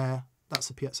in there. That's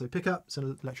a piezo pickup. It's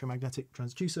an electro-magnetic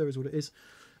transducer is what it is.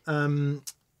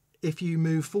 If you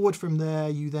move forward from there,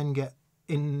 you then get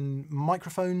in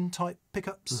microphone type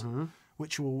pickups,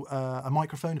 which will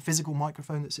a physical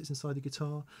microphone that sits inside the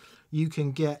guitar. You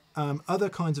can get other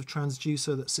kinds of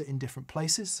transducer that sit in different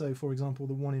places. So, for example,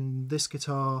 the one in this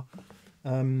guitar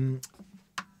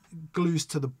glues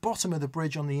to the bottom of the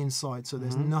bridge on the inside, so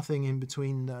there's nothing in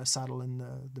between the saddle and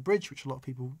the bridge, which a lot of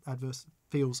people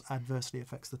feels adversely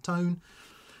affects the tone.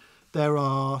 There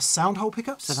are sound hole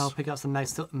pickups. Sound hole pickups and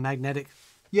magnetic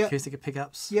acoustic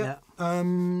pickups. Yeah.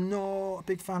 Not a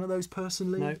big fan of those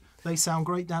personally. No. They sound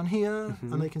great down here,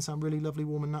 and they can sound really lovely,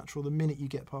 warm and natural. The minute you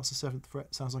get past the 7th fret,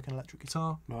 it sounds like an electric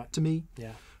guitar to me.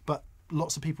 Yeah. But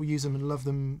lots of people use them and love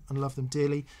them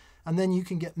dearly. And then you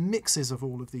can get mixes of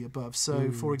all of the above.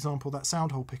 So, for example, that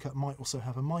sound hole pickup might also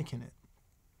have a mic in it.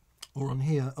 Or on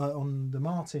here, on the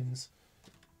Martins,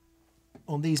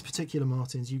 on these particular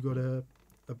Martins, you've got a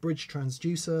bridge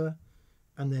transducer,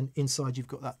 and then inside you've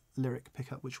got that lyric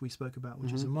pickup, which we spoke about,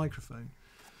 which is a microphone.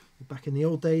 Back in the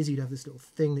old days, you'd have this little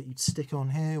thing that you'd stick on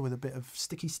here with a bit of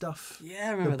sticky stuff. Yeah,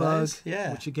 I remember those.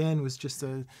 Yeah. Which again was just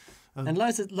a and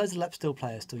loads of lap steel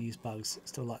players still use bugs,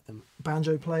 still like them.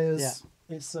 Banjo players. Yeah.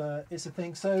 It's a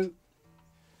thing. So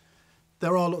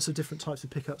there are lots of different types of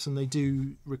pickups, and they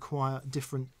do require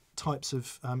different types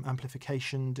of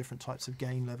amplification, different types of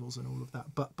gain levels, and all of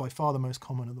that. But by far the most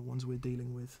common are the ones we're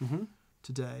dealing with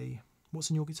today.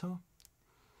 What's in your guitar?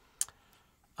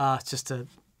 It's just a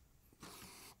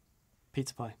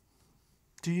pizza pie.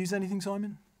 Do you use anything,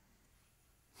 Simon?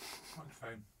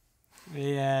 Microphone.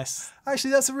 Yes.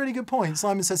 Actually, that's a really good point.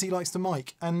 Simon says he likes to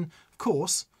mic, and of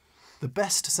course, the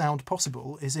best sound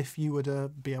possible is if you were to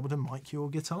be able to mic your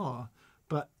guitar.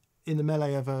 But in the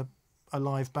melee of a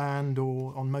live band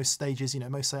or on most stages, you know,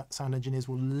 most sound engineers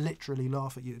will literally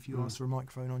laugh at you if you ask for a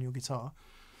microphone on your guitar.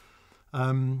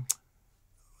 The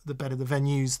better the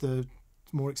venues, the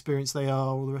more experienced they are,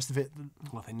 all the rest of it.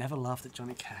 Well, they never laughed at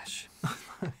Johnny Cash.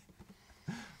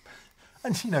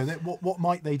 And you know, what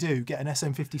might they do? Get an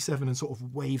SM57 and sort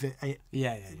of wave it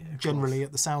generally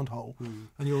at the sound hole.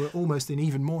 And you're almost in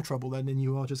even more trouble then than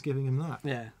you are just giving them that.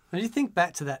 Yeah. When you think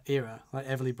back to that era, like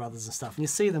Everly Brothers and stuff, and you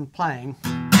see them playing,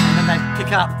 and then they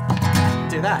pick up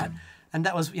and do that, and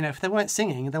that was, you know, if they weren't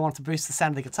singing and they wanted to boost the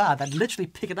sound of the guitar, they'd literally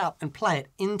pick it up and play it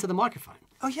into the microphone.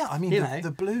 Oh yeah, I mean, the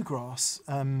bluegrass,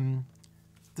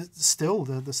 still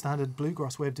the standard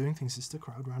bluegrass way of doing things is to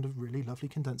crowd around a really lovely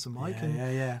condenser mic.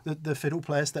 The fiddle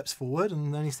player steps forward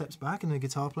and then he steps back, and the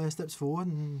guitar player steps forward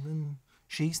and then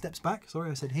she steps back.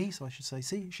 Sorry, I said he, so I should say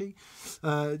she.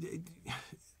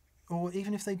 Or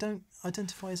even if they don't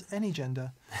identify as any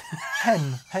gender,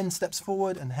 hen steps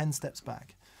forward and hen steps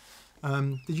back.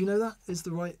 Did you know that is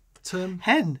the right term?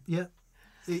 Hen? Yeah.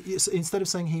 Instead of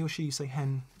saying he or she, you say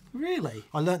hen. Really?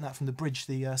 I learnt that from the Bridge,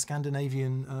 the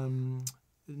Scandinavian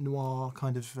noir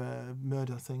kind of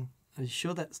murder thing. Are you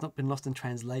sure that's not been lost in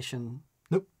translation?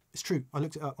 Nope, it's true. I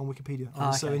looked it up on Wikipedia. I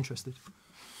was so interested.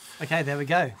 Okay, there we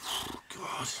go.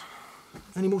 God.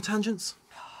 Any more tangents?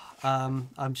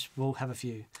 We'll have a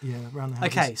few. Yeah, around the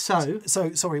houses. Okay,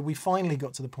 so sorry, we finally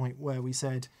got to the point where we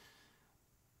said,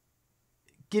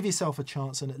 give yourself a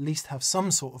chance and at least have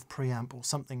some sort of preamp or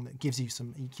something that gives you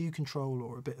some EQ control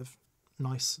or a bit of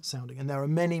nice sounding. And there are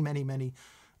many, many, many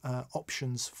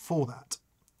options for that.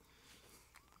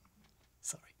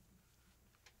 Sorry.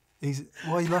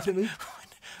 Why are you laughing at me?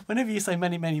 Whenever you say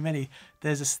many, many, many,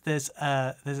 there's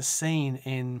a scene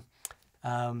in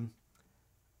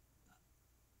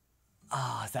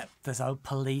there's old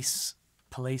police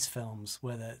films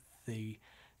where the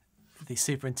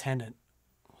superintendent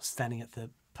was standing at the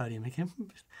podium again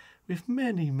with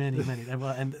many, many, many.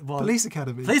 Police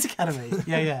Academy. Police Academy.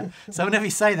 Yeah. So whenever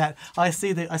you say that, I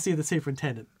see the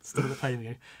superintendent stood at the podium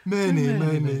going, many.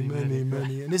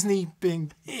 And isn't he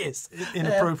being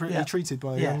inappropriately treated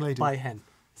by a young lady? By a hen.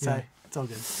 So it's all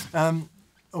good.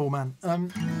 Oh man.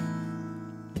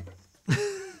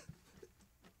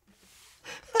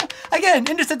 Again,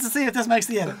 interested to see if this makes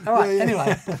the edit. All right.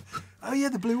 Anyway. Oh yeah,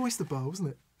 the Blue Oyster Bar, wasn't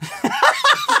it?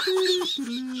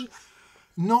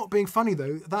 Not being funny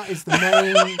though, that is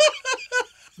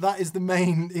the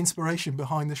main inspiration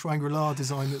behind the Shangri-La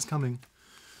design that's coming.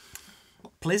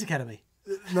 Police Academy.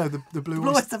 No, the Blue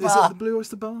Oyster Bar. Is that the Blue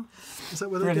Oyster Bar? Is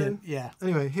that where they're going? Yeah.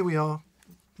 Anyway, here we are,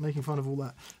 making fun of all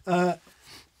that.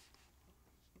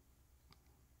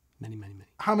 Many.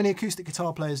 How many acoustic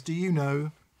guitar players do you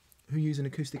know who use an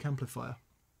acoustic amplifier?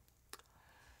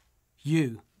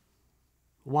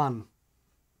 One.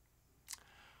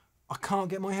 I can't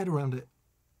get my head around it.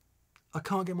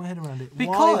 Because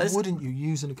Why wouldn't you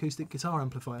use an acoustic guitar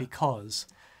amplifier? Because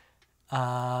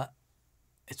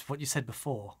it's what you said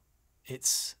before.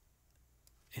 It's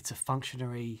a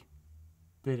functionary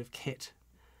bit of kit.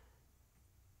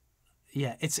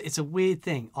 Yeah, it's a weird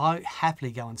thing. I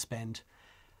happily go and spend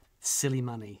silly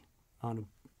money on a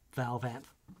valve amp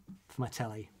for my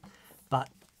telly, but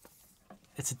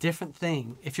it's a different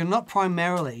thing. If you're not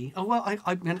primarily... Oh, well,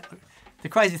 the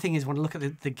crazy thing is when I look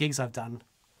at the gigs I've done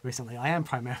recently, I am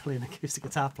primarily an acoustic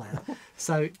guitar player.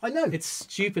 So I know it's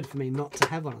stupid for me not to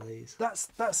have one of these.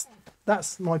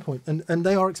 That's my point, and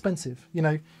they are expensive, you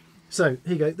know. So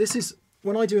here you go. This is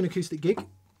when I do an acoustic gig.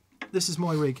 This is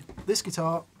my rig. This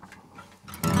guitar.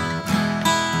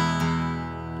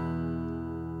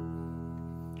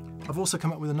 I've also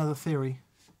come up with another theory.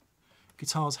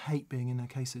 guitars hate being in their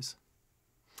cases.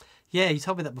 Yeah, you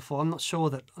told me that before. I'm not sure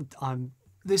that I'm...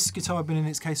 This guitar had been in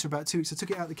its case for about 2 weeks. I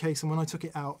took it out of the case, and when I took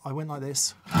it out, I went like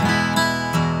this.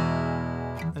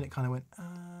 And it kind of went...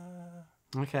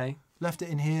 Okay. Left it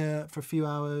in here for a few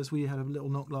hours. We had a little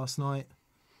knock last night.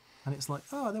 And it's like,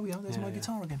 oh, there we are. There's my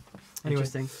guitar again. Anyway,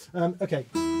 Interesting. Okay.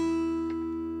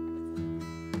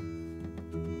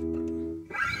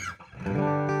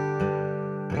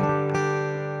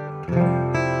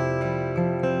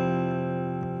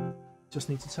 Just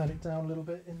need to turn it down a little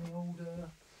bit in the old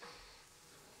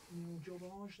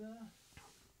jobage there.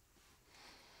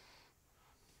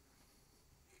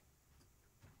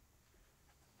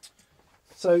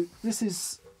 So this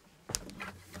is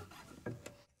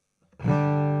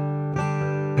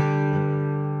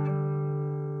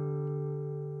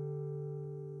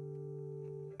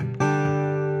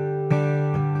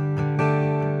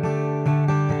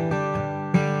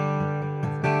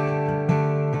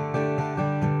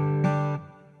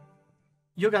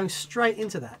You're going straight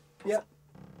into that. Yep.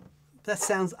 That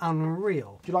sounds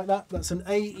unreal. Do you like that? That's an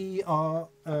AER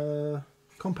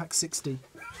Compact 60.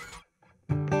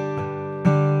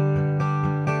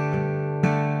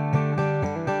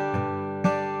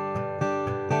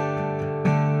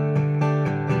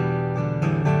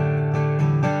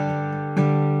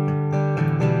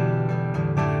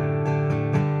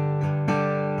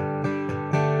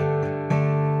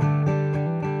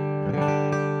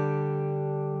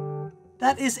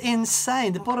 That is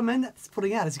insane. The bottom end that's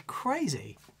putting out is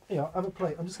crazy. Yeah, I have a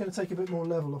plate. I'm just going to take a bit more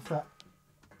level off that.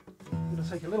 I'm going to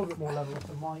take a little bit more level off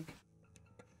the mic.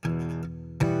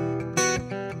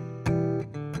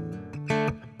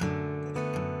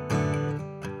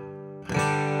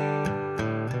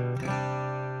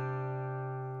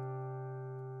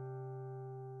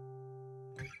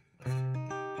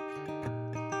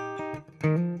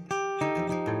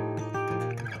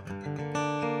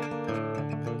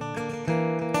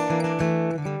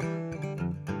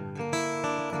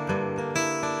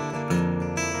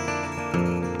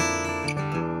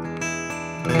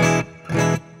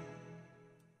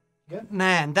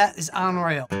 Man, that is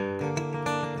unreal.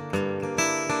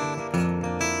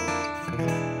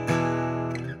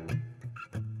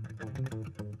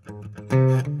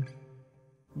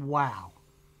 Wow.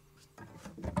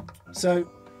 So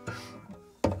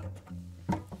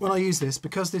when I use this,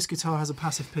 because this guitar has a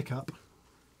passive pickup,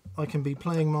 I can be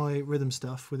playing my rhythm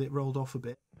stuff with it rolled off a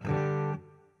bit, and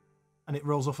it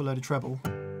rolls off a load of treble.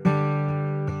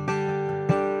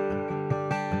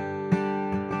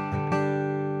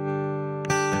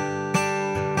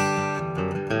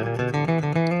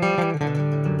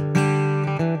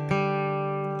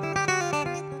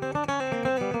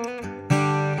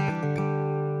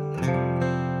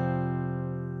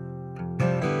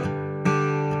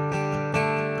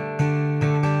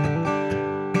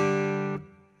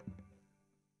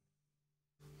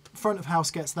 Front of house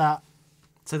gets that.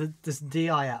 So there's DI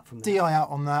out from there. DI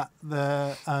out on that.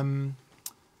 The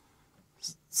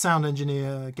sound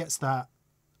engineer gets that,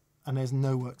 and there's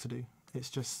no work to do. It's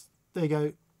just, there you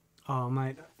go. Oh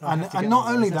mate. And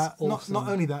not only that, awesome. not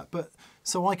only that, but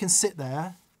so I can sit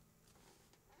there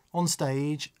on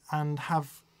stage and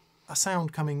have a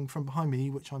sound coming from behind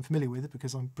me, which I'm familiar with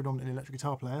because I'm predominantly an electric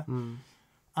guitar player.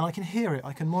 And I can hear it,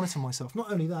 I can monitor myself. Not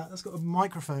only that, it's got a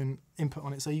microphone input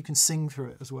on it so you can sing through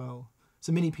it as well. It's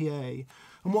a mini PA.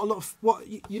 And what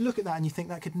you look at that and you think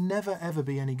that could never ever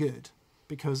be any good,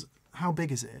 because how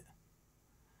big is it?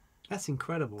 That's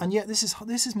incredible. And yet this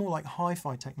is more like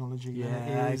hi-fi technology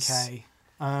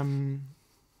than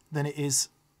it is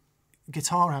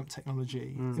guitar amp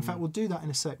technology. In fact, we'll do that in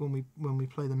a sec when we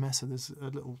play the Mesa. There's a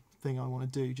little thing I want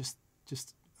to do, just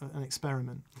an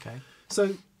experiment. Okay.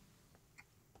 So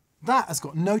that has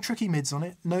got no tricky mids on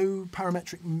it, no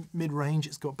parametric mid-range.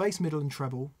 It's got bass, middle, and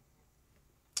treble.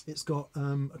 It's got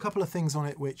a couple of things on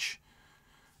it which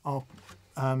are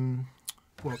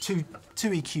well, two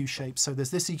EQ shapes. So there's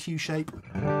this EQ shape.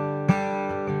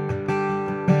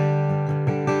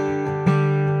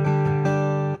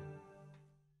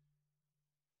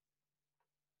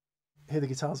 Hear the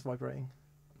guitars vibrating.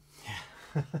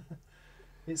 Yeah.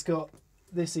 It's got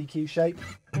this EQ shape.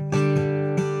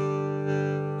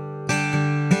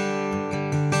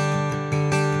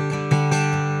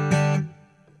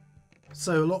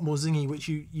 So a lot more zingy, which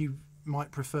you might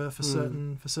prefer for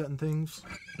certain things.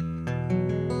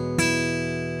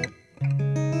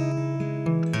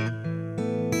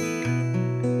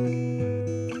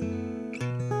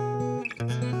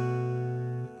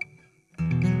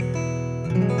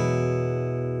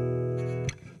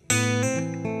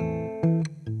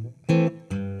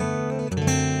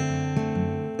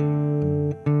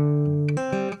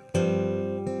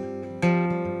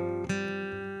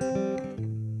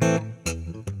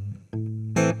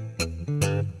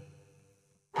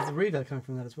 echo coming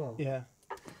from that as well. Yeah.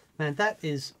 Man, that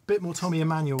is... Bit more Tommy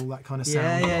Emmanuel, that kind of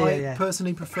sound. I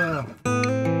personally prefer...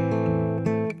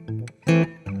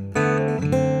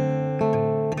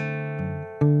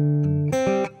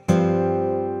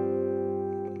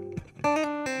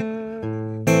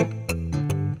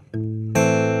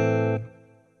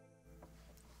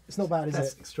 It's not bad, is it?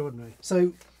 That's extraordinary.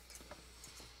 So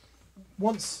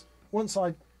once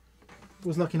I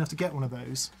was lucky enough to get one of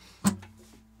those,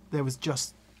 there was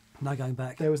just no going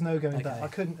back. There was no going back. I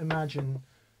couldn't imagine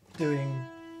doing,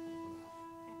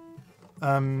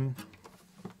 you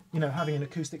know, having an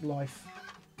acoustic life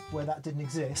where that didn't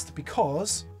exist,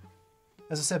 because,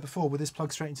 as I said before, with this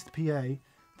plug straight into the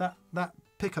PA, that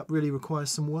pickup really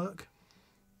requires some work.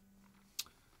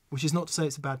 Which is not to say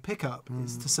it's a bad pickup.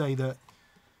 It's to say that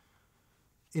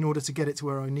in order to get it to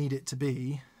where I need it to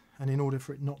be, and in order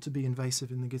for it not to be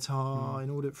invasive in the guitar, in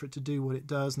order for it to do what it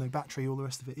does, no battery, all the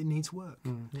rest of it, it needs work.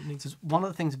 It needs. One of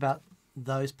the things about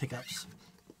those pickups,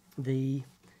 the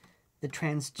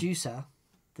transducer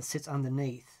that sits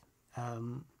underneath,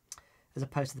 as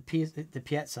opposed to the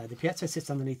piezo sits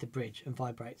underneath the bridge and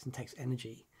vibrates and takes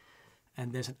energy.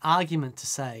 And there's an argument to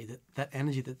say that that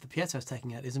energy that the piezo is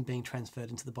taking out isn't being transferred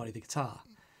into the body of the guitar.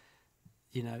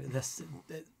 You know, that's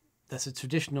a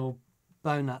traditional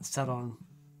bone nut sat on,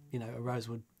 you know, a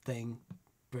rosewood thing,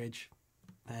 bridge,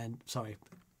 and sorry,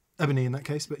 ebony in that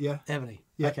case, but yeah, ebony.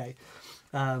 Yeah. Okay.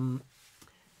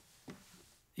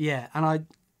 Yeah, and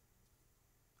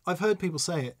I've heard people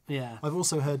say it. Yeah. I've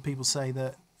also heard people say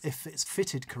that if it's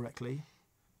fitted correctly,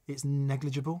 it's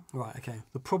negligible. Right. Okay.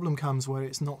 The problem comes where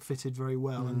it's not fitted very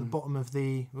well, and the bottom of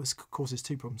this causes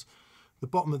two problems. The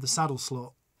bottom of the saddle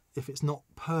slot, if it's not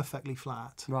perfectly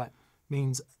flat, Right.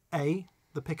 means A,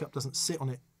 the pickup doesn't sit on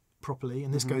it properly,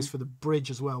 and this goes for the bridge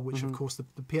as well, which of course the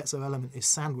piezo element is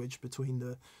sandwiched between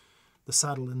the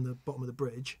saddle and the bottom of the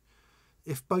bridge.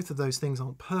 If both of those things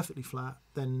aren't perfectly flat,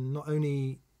 then not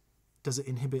only does it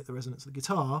inhibit the resonance of the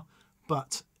guitar,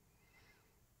 but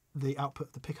the output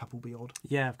of the pickup will be odd.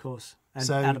 Yeah, of course. And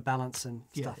So- out of balance and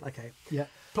Yeah. stuff. Okay. Yeah,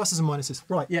 pluses and minuses.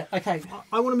 Right. Yeah. Okay.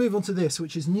 I want to move on to this,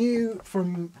 which is new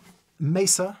from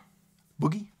Mesa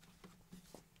Boogie,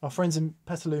 our friends in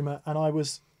Petaluma, and I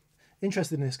was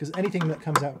interested in this because anything that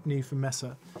comes out new from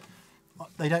Mesa,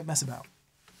 they don't mess about.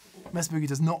 Mesa Boogie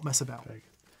does not mess about.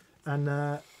 And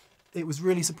it was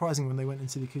really surprising when they went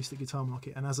into the acoustic guitar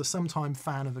market, and as a sometime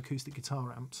fan of acoustic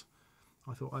guitar amps,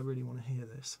 I thought I really want to hear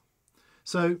this.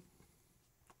 So,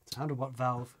 It's a 100-watt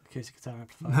valve acoustic guitar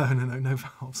amplifier. no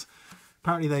valves.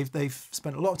 Apparently they've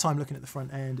spent a lot of time looking at the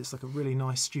front end. It's like a really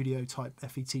nice studio type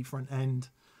FET front end.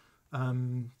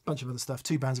 Bunch of other stuff.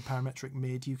 2 bands of parametric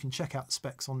mid. You can check out the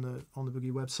specs on the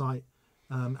Boogie website,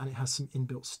 and it has some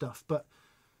inbuilt stuff. But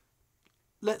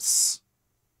let's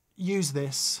use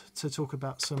this to talk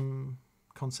about some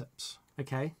concepts.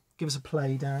 Okay. Give us a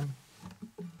play, Dan.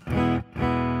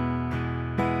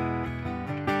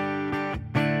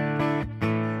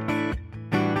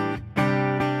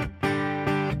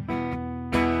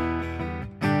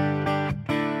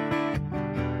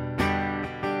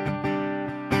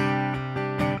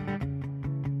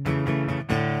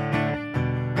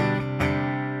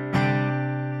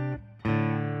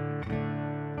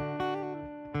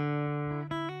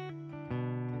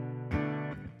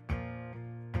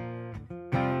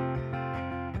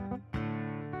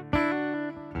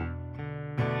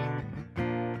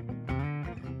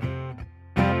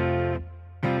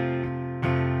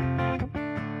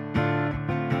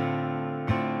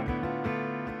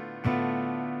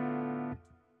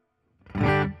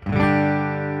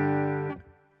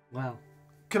 Wow.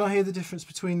 Can I hear the difference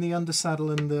between the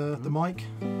undersaddle and the mic?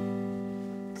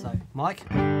 So, Mike.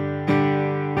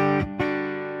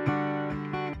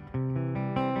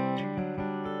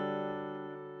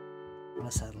 On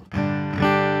a saddle.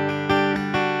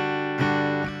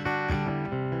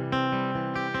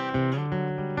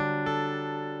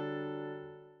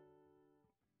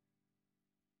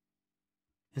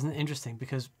 Isn't it interesting?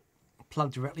 Because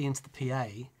plugged directly into the PA,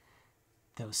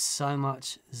 there was so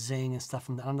much zing and stuff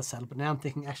from the undersaddle, but now I'm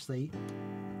thinking, actually,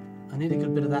 I need a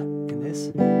good bit of that in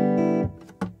this.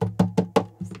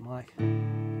 That's the mic.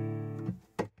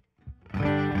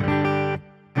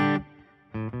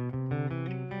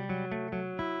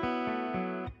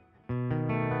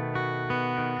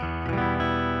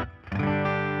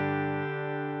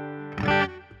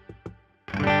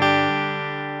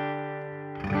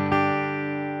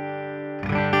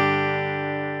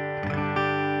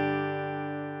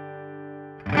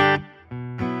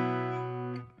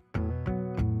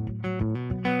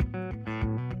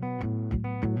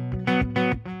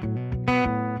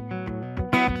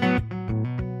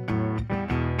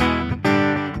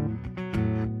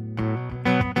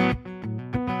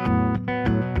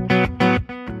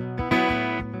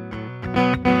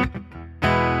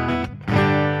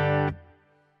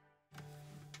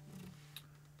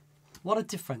 What a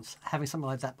difference having something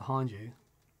like that behind you.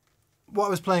 What I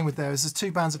was playing with there is there's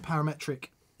 2 bands of parametric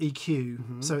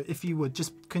EQ. So if you would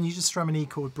can you just strum an E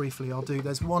chord briefly?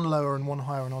 There's one lower and one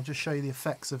higher, and I'll just show you the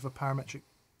effects of a parametric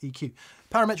EQ.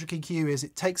 Parametric EQ is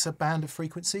it takes a band of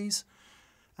frequencies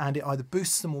and it either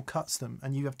boosts them or cuts them.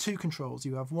 And you have 2 controls.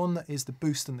 You have one that is the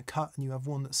boost and the cut, and you have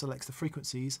one that selects the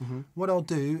frequencies. What I'll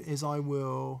do is I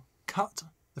will cut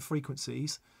the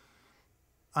frequencies,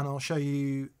 and I'll show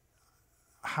you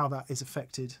how that is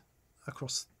affected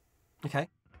across. Okay.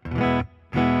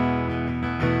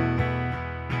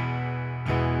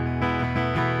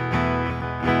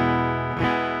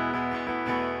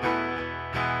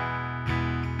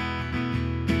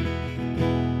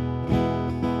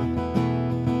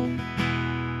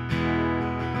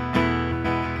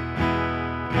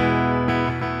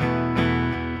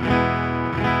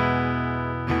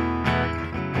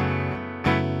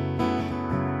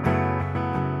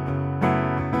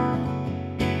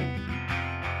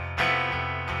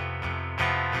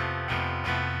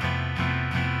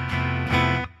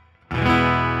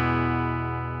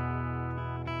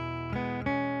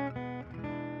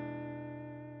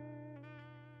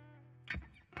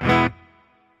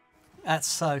 That's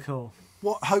so cool.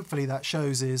 What hopefully that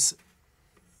shows is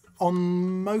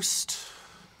on most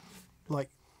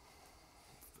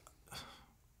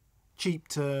cheap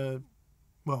to,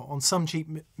 well, on some cheap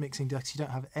mixing decks you don't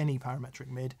have any parametric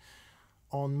mid.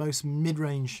 On most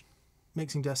mid-range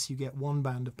mixing desks you get 1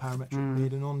 band of parametric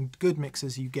mid, and on good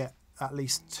mixers you get at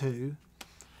least 2.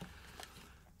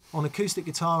 On acoustic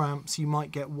guitar amps you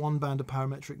might get 1 band of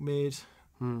parametric mid.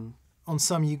 On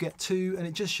some you get 2, and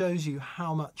it just shows you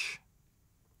how much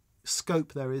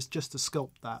scope there is just to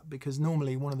sculpt that, because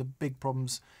normally one of the big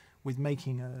problems with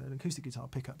making an acoustic guitar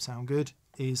pickup sound good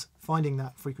is finding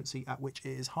that frequency at which it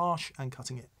is harsh and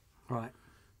cutting it. Right.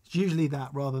 It's usually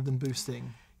that rather than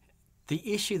boosting.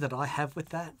 The issue that I have with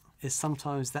that is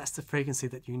sometimes that's the frequency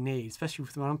that you need, especially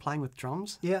when I'm playing with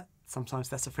drums. Yeah. Sometimes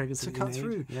that's the frequency To that cut you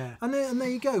need. through. Yeah. And there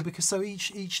you go, because so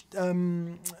each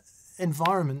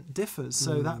environment differs.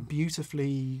 So that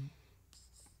beautifully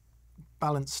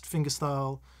balanced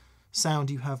fingerstyle sound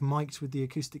you have mic'd with the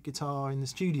acoustic guitar in the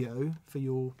studio for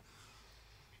your,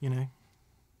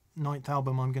 9th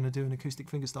album, I'm going to do an acoustic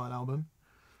fingerstyle album.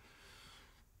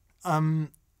 That's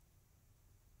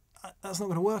not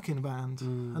going to work in a band,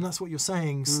 and that's what you're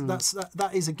saying.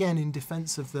 That is again in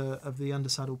defence of the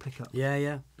undersaddle pickup. Yeah,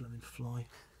 yeah. Blooming fly,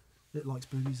 it likes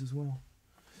boobies as well.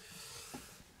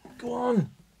 Go on,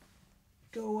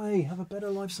 go away, have a better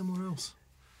life somewhere else.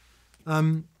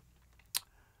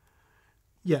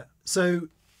 Yeah. So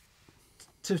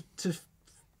to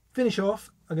finish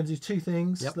off, I'm going to do 2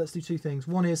 things. Yep. Let's do 2 things.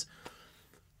 One is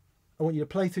I want you to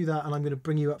play through that, and I'm going to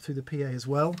bring you up through the PA as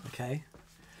well. Okay.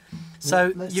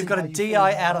 So Let's you've see got how a you DI feel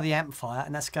about out of that. the amplifier,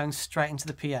 and that's going straight into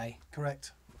the PA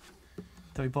Correct.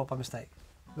 that we bought by mistake.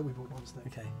 That we bought by mistake.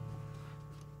 Okay.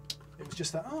 It was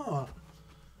just that.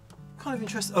 Kind of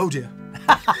interesting. Oh dear.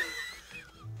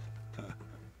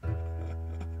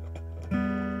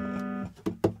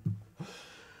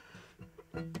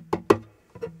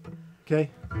 Okay.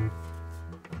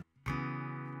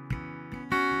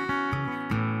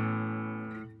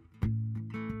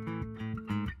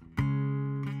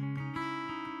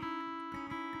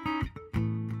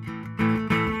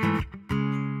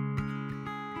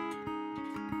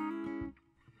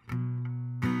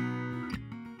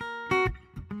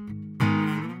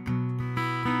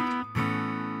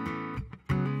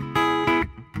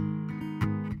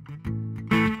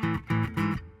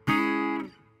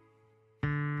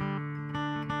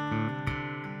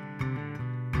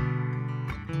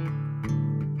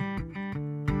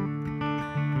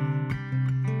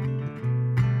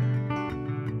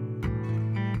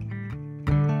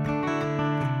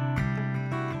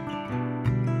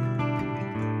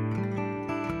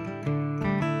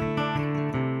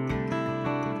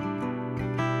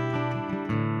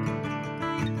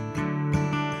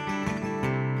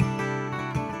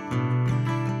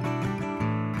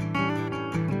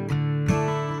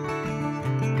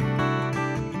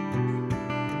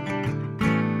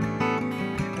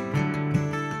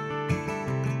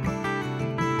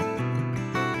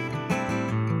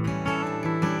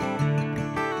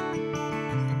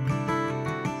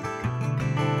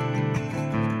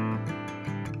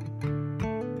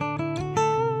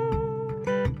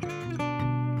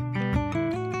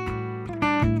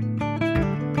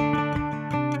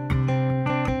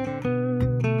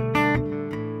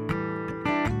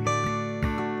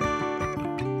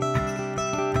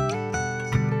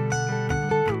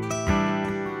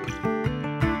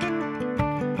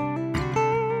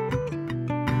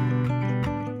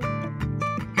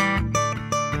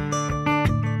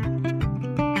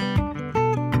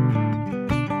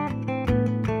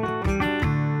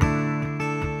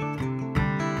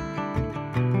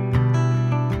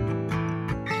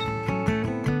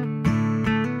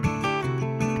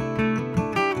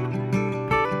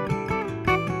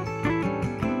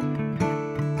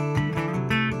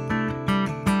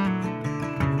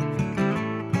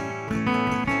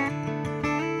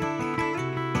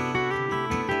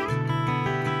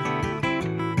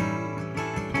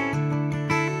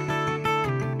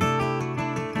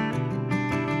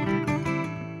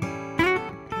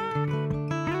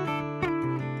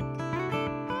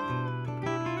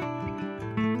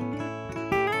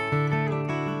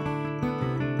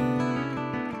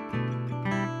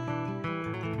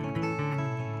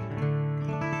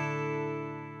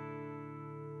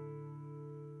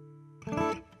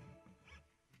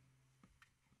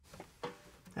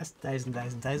 That's days and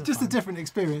days and days of Just fun. a different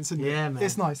experience, isn't it? Yeah, man.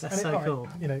 It's nice. That's And so all right, cool.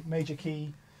 You know, major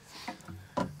key.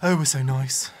 Oh, we're so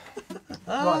nice.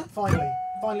 Right, finally,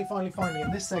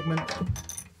 in this segment.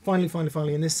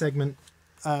 Finally, in this segment.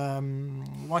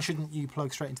 Why shouldn't you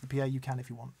plug straight into the PA? You can if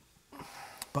you want.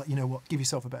 But you know what? Give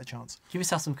yourself a better chance. Give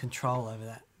yourself some control over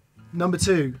that. Number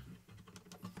 2.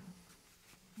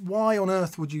 Why on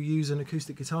earth would you use an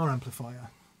acoustic guitar amplifier?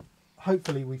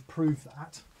 Hopefully we've proved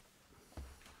that.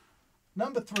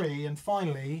 Number 3, and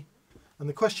finally, and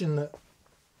the question that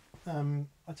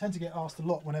I tend to get asked a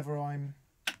lot whenever I'm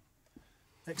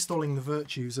extolling the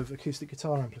virtues of acoustic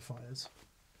guitar amplifiers.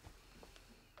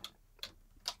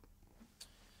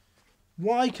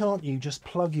 Why can't you just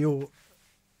plug your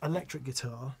electric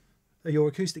guitar, or your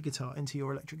acoustic guitar, into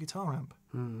your electric guitar amp?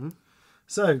 Mm-hmm.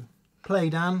 So, play,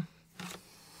 Dan.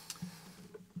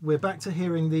 We're back to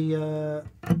hearing the...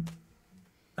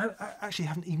 I actually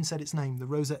haven't even said its name, the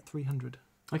Rosette 300.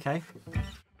 Okay.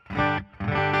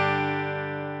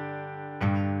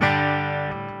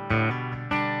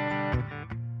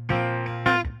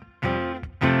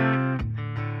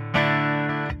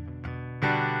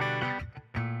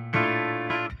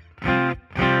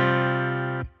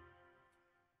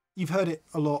 You've heard it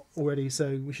a lot already,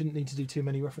 so we shouldn't need to do too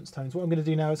many reference tones. What I'm going to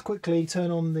do now is quickly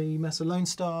turn on the Mesa Lone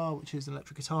Star, which is an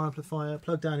electric guitar amplifier,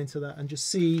 plug down into that, and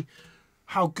just see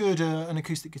how good an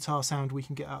acoustic guitar sound we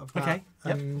can get out of that. Okay,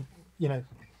 yep. And, you know,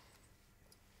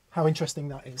 how interesting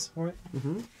that is. All right?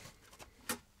 Mm-hmm.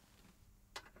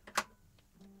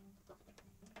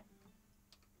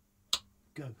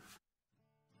 Go.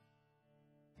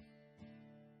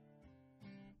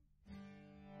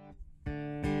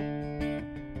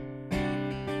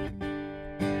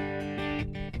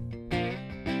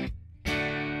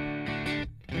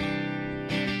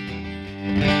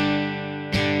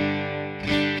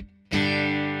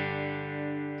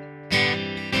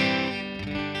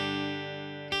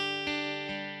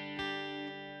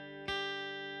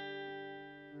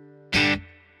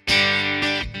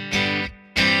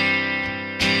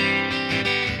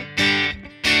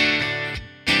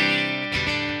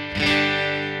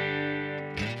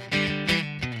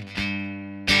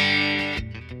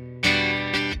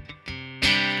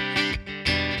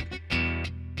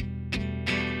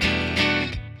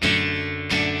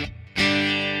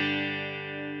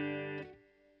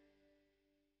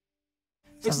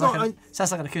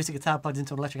 Sounds like an acoustic guitar plugged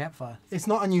into an electric amplifier. It's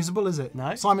not unusable, is it?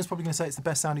 No. Simon's probably going to say it's the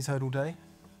best sound he's heard all day.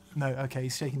 No, okay,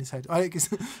 he's shaking his head.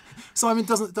 Simon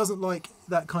doesn't like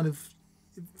that kind of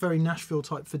very Nashville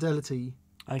type fidelity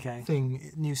Okay.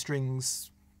 thing. New strings,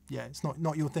 yeah, it's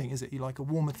not your thing, is it? You like a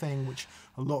warmer thing, which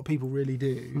a lot of people really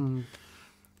do. Mm.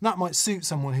 That might suit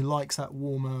someone who likes that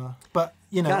warmer. But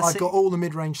you know, Gotta I've see- got all the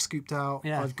mid-range scooped out.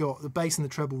 Yeah. I've got the bass and the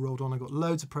treble rolled on. I've got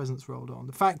loads of presence rolled on.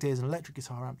 The fact is, an electric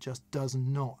guitar amp just does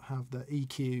not have the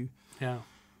EQ. Yeah.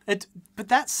 But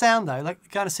that sound though, like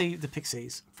going to see the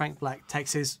Pixies, Frank Black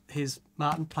takes his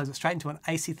Martin, plugs it straight into an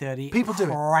AC30. People do it.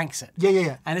 Cranks it.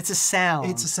 Yeah. And it's a sound.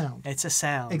 It's a sound. It's a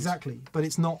sound. Exactly, but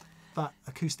it's not that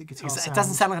acoustic guitar It sound.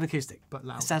 doesn't sound like an acoustic. But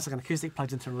loud. It sounds like an acoustic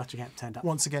plugged into an electric amp turned up.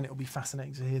 Once again, it'll be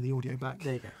fascinating to hear the audio back.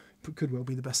 There you go. It could well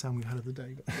be the best sound we've had of the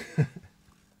day. But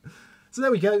so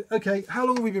there we go. Okay, how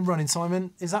long have we been running,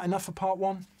 Simon? Is that enough for part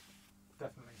 1?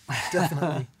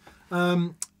 Definitely.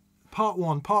 Part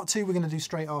 1. Part 2 we're going to do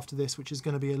straight after this, which is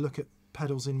going to be a look at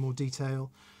pedals in more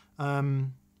detail.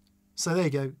 So there you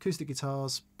go, acoustic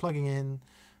guitars, plugging in,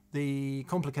 the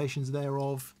complications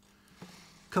thereof,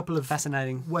 a couple of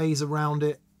Fascinating. ways around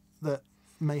it that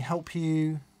may help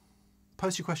you.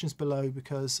 Post your questions below,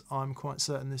 because I'm quite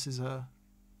certain this is a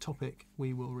topic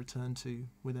we will return to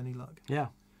with any luck. Yeah.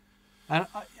 And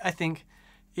I think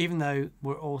even though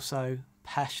we're also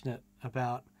passionate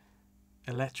about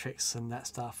electrics and that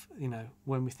stuff, you know,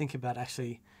 when we think about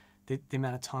actually the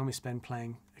amount of time we spend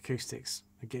playing acoustics,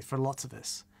 again, for lots of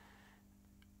us,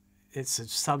 it's a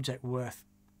subject worth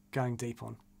going deep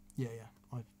on. Yeah,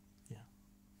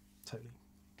 totally.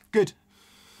 Good.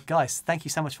 Guys, thank you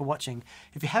so much for watching.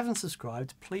 If you haven't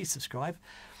subscribed, please subscribe.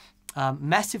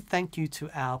 Massive thank you to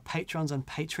our patrons on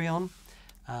Patreon.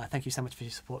 Thank you so much for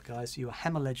your support, guys. You are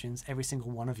hammer legends, every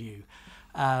single one of you.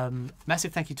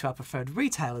 Massive thank you to our preferred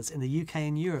retailers in the UK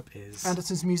and Europe is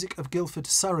Anderton's Music of Guildford,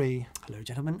 Surrey. hello,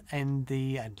 gentlemen and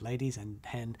ladies and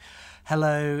hen.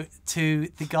 Hello to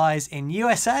the guys in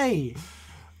USA.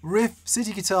 Riff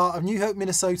City Guitar of New Hope,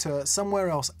 Minnesota, somewhere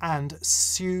else, and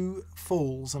Sioux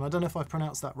Falls. And I don't know if I've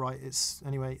pronounced that right. It's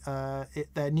anyway,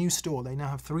 their new store. They now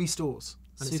have 3 stores.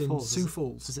 And it's in Sioux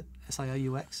Falls. Is it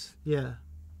SIOUX? Yeah.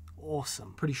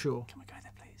 awesome. Pretty sure. Can we go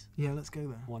there, please? Yeah, let's go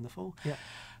there. Wonderful. Yeah.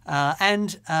 And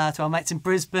to our mates in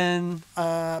Brisbane.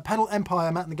 Pedal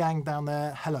Empire, Matt and the gang down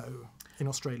there. Hello. In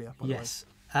Australia, by the way. Yes.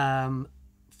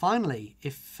 Finally,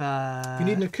 if you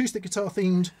need an acoustic guitar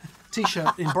themed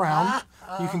t-shirt in brown,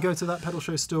 you can go to that pedal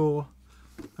show store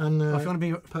and if you want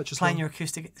to be purchase playing one. your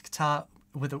acoustic guitar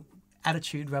with an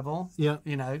Attitude Rebel, Yeah.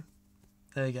 you know,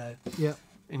 there you go. Yeah.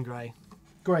 In grey.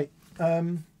 Great.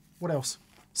 What else?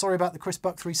 Sorry about the Chris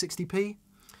Buck 360p.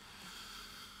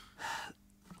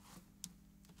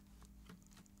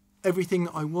 Everything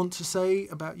that I want to say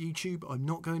about YouTube, I'm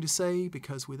not going to say,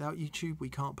 because without YouTube, we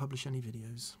can't publish any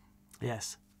videos.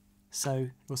 Yes. So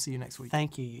We'll see you next week.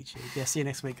 thank you, YouTube. Yeah, see you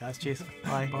next week, guys. Cheers.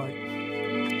 Bye. Bye.